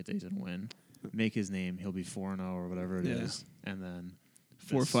another fight that he's going to win, make his name, he'll be 4-0 or whatever it is, and then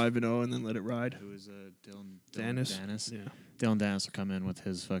 4-5-0, and then let it ride. who is Dylan Dennis. Dennis. Yeah. Dylan Dennis will come in with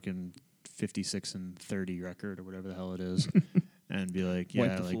his fucking 56-30 record or whatever the hell it is, and be like, Wipe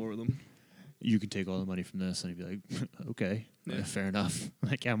yeah, the like floor with them. you can take all the money from this, and he'd be like, okay, Yeah. fair enough.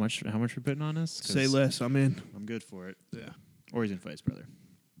 Like how much we're putting on this? 'Cause Say less. I'm in. I'm good for it. Yeah. Or he's gonna fight his brother.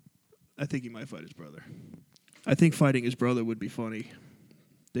 I think he might fight his brother. I think fighting his brother would be funny.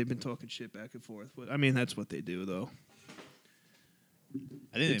 They've been talking shit back and forth. But, I mean, that's what they do, though.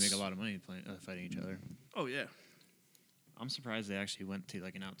 I think It's- they make a lot of money fighting each other. Oh, yeah. I'm surprised they actually went to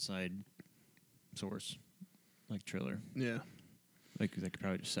like an outside source, like Triller. Yeah. Like they could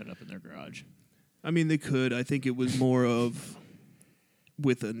probably just set it up in their garage. I mean, they could. I think it was more of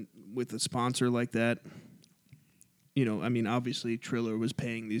with a sponsor like that. You know, I mean, obviously Triller was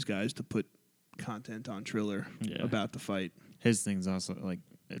paying these guys to put content on Triller about the fight. His thing's also like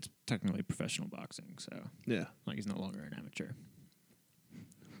it's technically professional boxing, so Yeah. like he's no longer an amateur.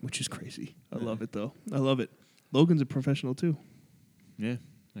 Which is crazy. I love it, though. I love it. Logan's a professional, too. Yeah,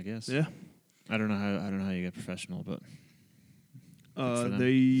 I guess. Yeah. I don't know how you get professional, but for them.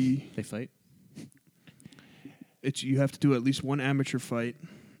 They fight. you have to do at least one amateur fight,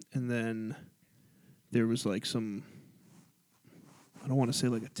 and then there was like some, I don't want to say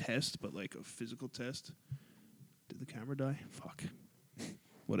like a test, but like a physical test. Did the camera die? Fuck.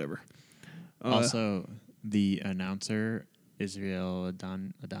 Whatever. Also, the announcer Israel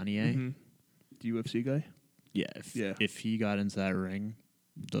Adanieh. Mhm. The UFC guy? Yeah, Yeah. if he got into that ring,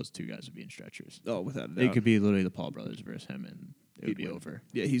 those two guys would be in stretchers. Oh, without a doubt. It could be literally the Paul brothers versus him, and it would He'd be win. over.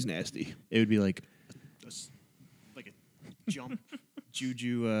 Yeah, he's nasty. It would be like a jump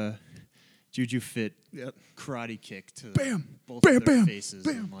juju fit Yep. karate kick to Bam! both Bam, of their bam, faces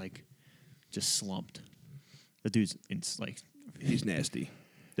bam. and like just slumped. The dude's it's like He's nasty.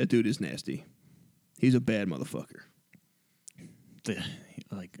 That dude is nasty. He's a bad motherfucker. the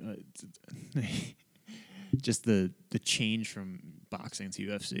like just the change from boxing to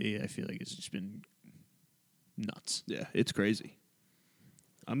UFC. I feel like it's just been nuts. Yeah, it's crazy.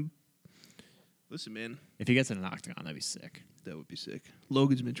 Listen, man, If he gets in an octagon, that'd be sick. that would be sick.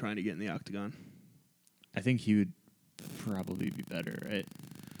 Logan's been trying to get in the octagon. I think he would probably be better, right?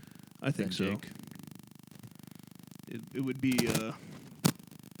 I think than so. Jake. It would be,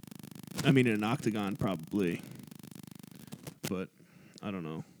 I mean, in an octagon probably, but I don't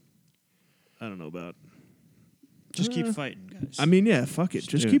know. I don't know about. Just keep fighting, guys. I mean, yeah, fuck it.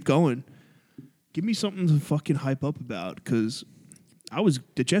 Just do keep it. going. Give me something to fucking hype up about, because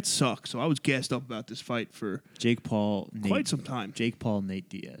the Jets suck, so I was gassed up about this fight for Jake Paul, quite some time. Jake Paul, Nate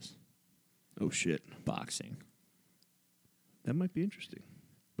Diaz, Oh shit, boxing. that might be interesting.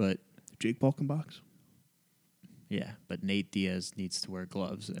 But Jake Paul can box. Yeah, but Nate Diaz needs to wear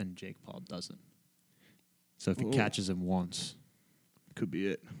gloves, and Jake Paul doesn't. So if he Whoa. catches him once, Could be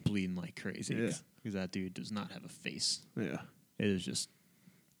it. bleeding like crazy. Yeah. Because that dude does not have a face. Yeah. It is just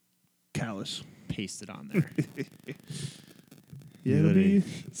Callous. pasted on there. Yeah,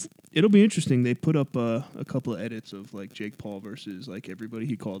 it'll be interesting. They put up a couple of edits of like Jake Paul versus like everybody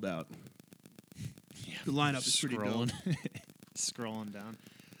he called out. Yeah, The lineup is pretty dope. Scrolling down.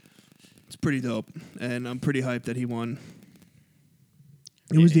 It's pretty dope, and I'm pretty hyped that he won.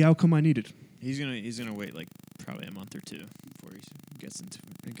 It was the outcome I needed. He's gonna wait like probably a month or two before he gets into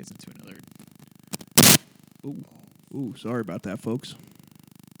another. Ooh, sorry about that, folks. I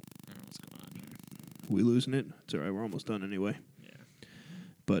don't know what's going on here. We losing it? It's all right. We're almost done anyway. Yeah.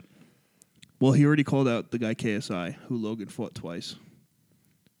 But well, he already called out the guy KSI, who Logan fought twice.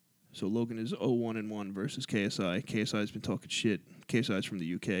 So Logan is 0-1-1 versus KSI. KSI's been talking shit. KSI's from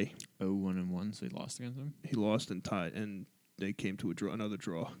the UK. 0-1-1, so he lost against him. He lost and tied, and they came to another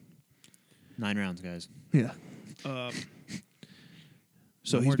draw. 9 rounds, guys. Yeah.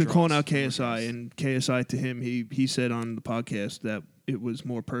 So No he's more been draws. calling out No more KSI, draws. and KSI to him, he said on the podcast that it was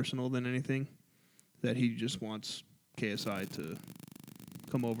more personal than anything, that he just wants KSI to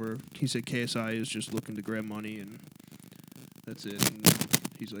come over. He said KSI is just looking to grab money, and that's it. And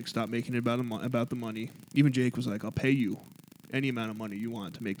he's like, stop making it about the money. Even Jake was like, I'll pay you any amount of money you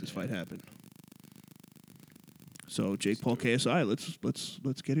want to make this fight happen. So Jake Paul KSI,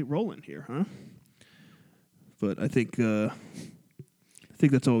 let's get it rolling here, huh? But I think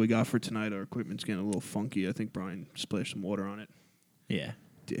that's all we got for tonight. Our equipment's getting a little funky. I think Brian splashed some water on it. Yeah.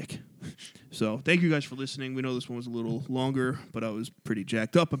 Dick. So thank you guys for listening. We know this one was a little longer, but I was pretty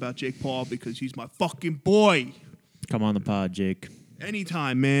jacked up about Jake Paul because he's my fucking boy. Come on the pod, Jake.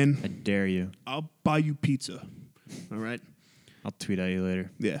 Anytime, man. I dare you. I'll buy you pizza. All right? I'll tweet at you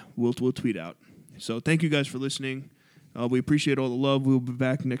later. Yeah, we'll tweet out. So thank you guys for listening. We appreciate all the love. We'll be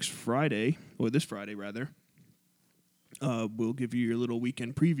back next Friday, or this Friday, rather. We'll give you your little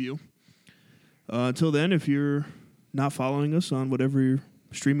weekend preview. Until then, if you're not following us on whatever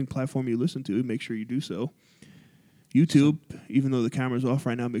streaming platform you listen to, make sure you do so. YouTube, even though the camera's off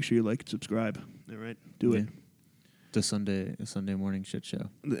right now, make sure you like and subscribe. All right? Do it. The Sunday morning shit show.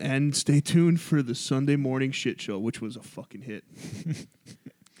 And stay tuned for the Sunday morning shit show, which was a fucking hit.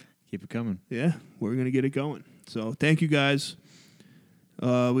 Keep it coming. Yeah, we're going to get it going. So thank you, guys. We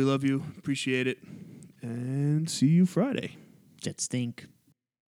love you. Appreciate it. And see you Friday. Jet stink.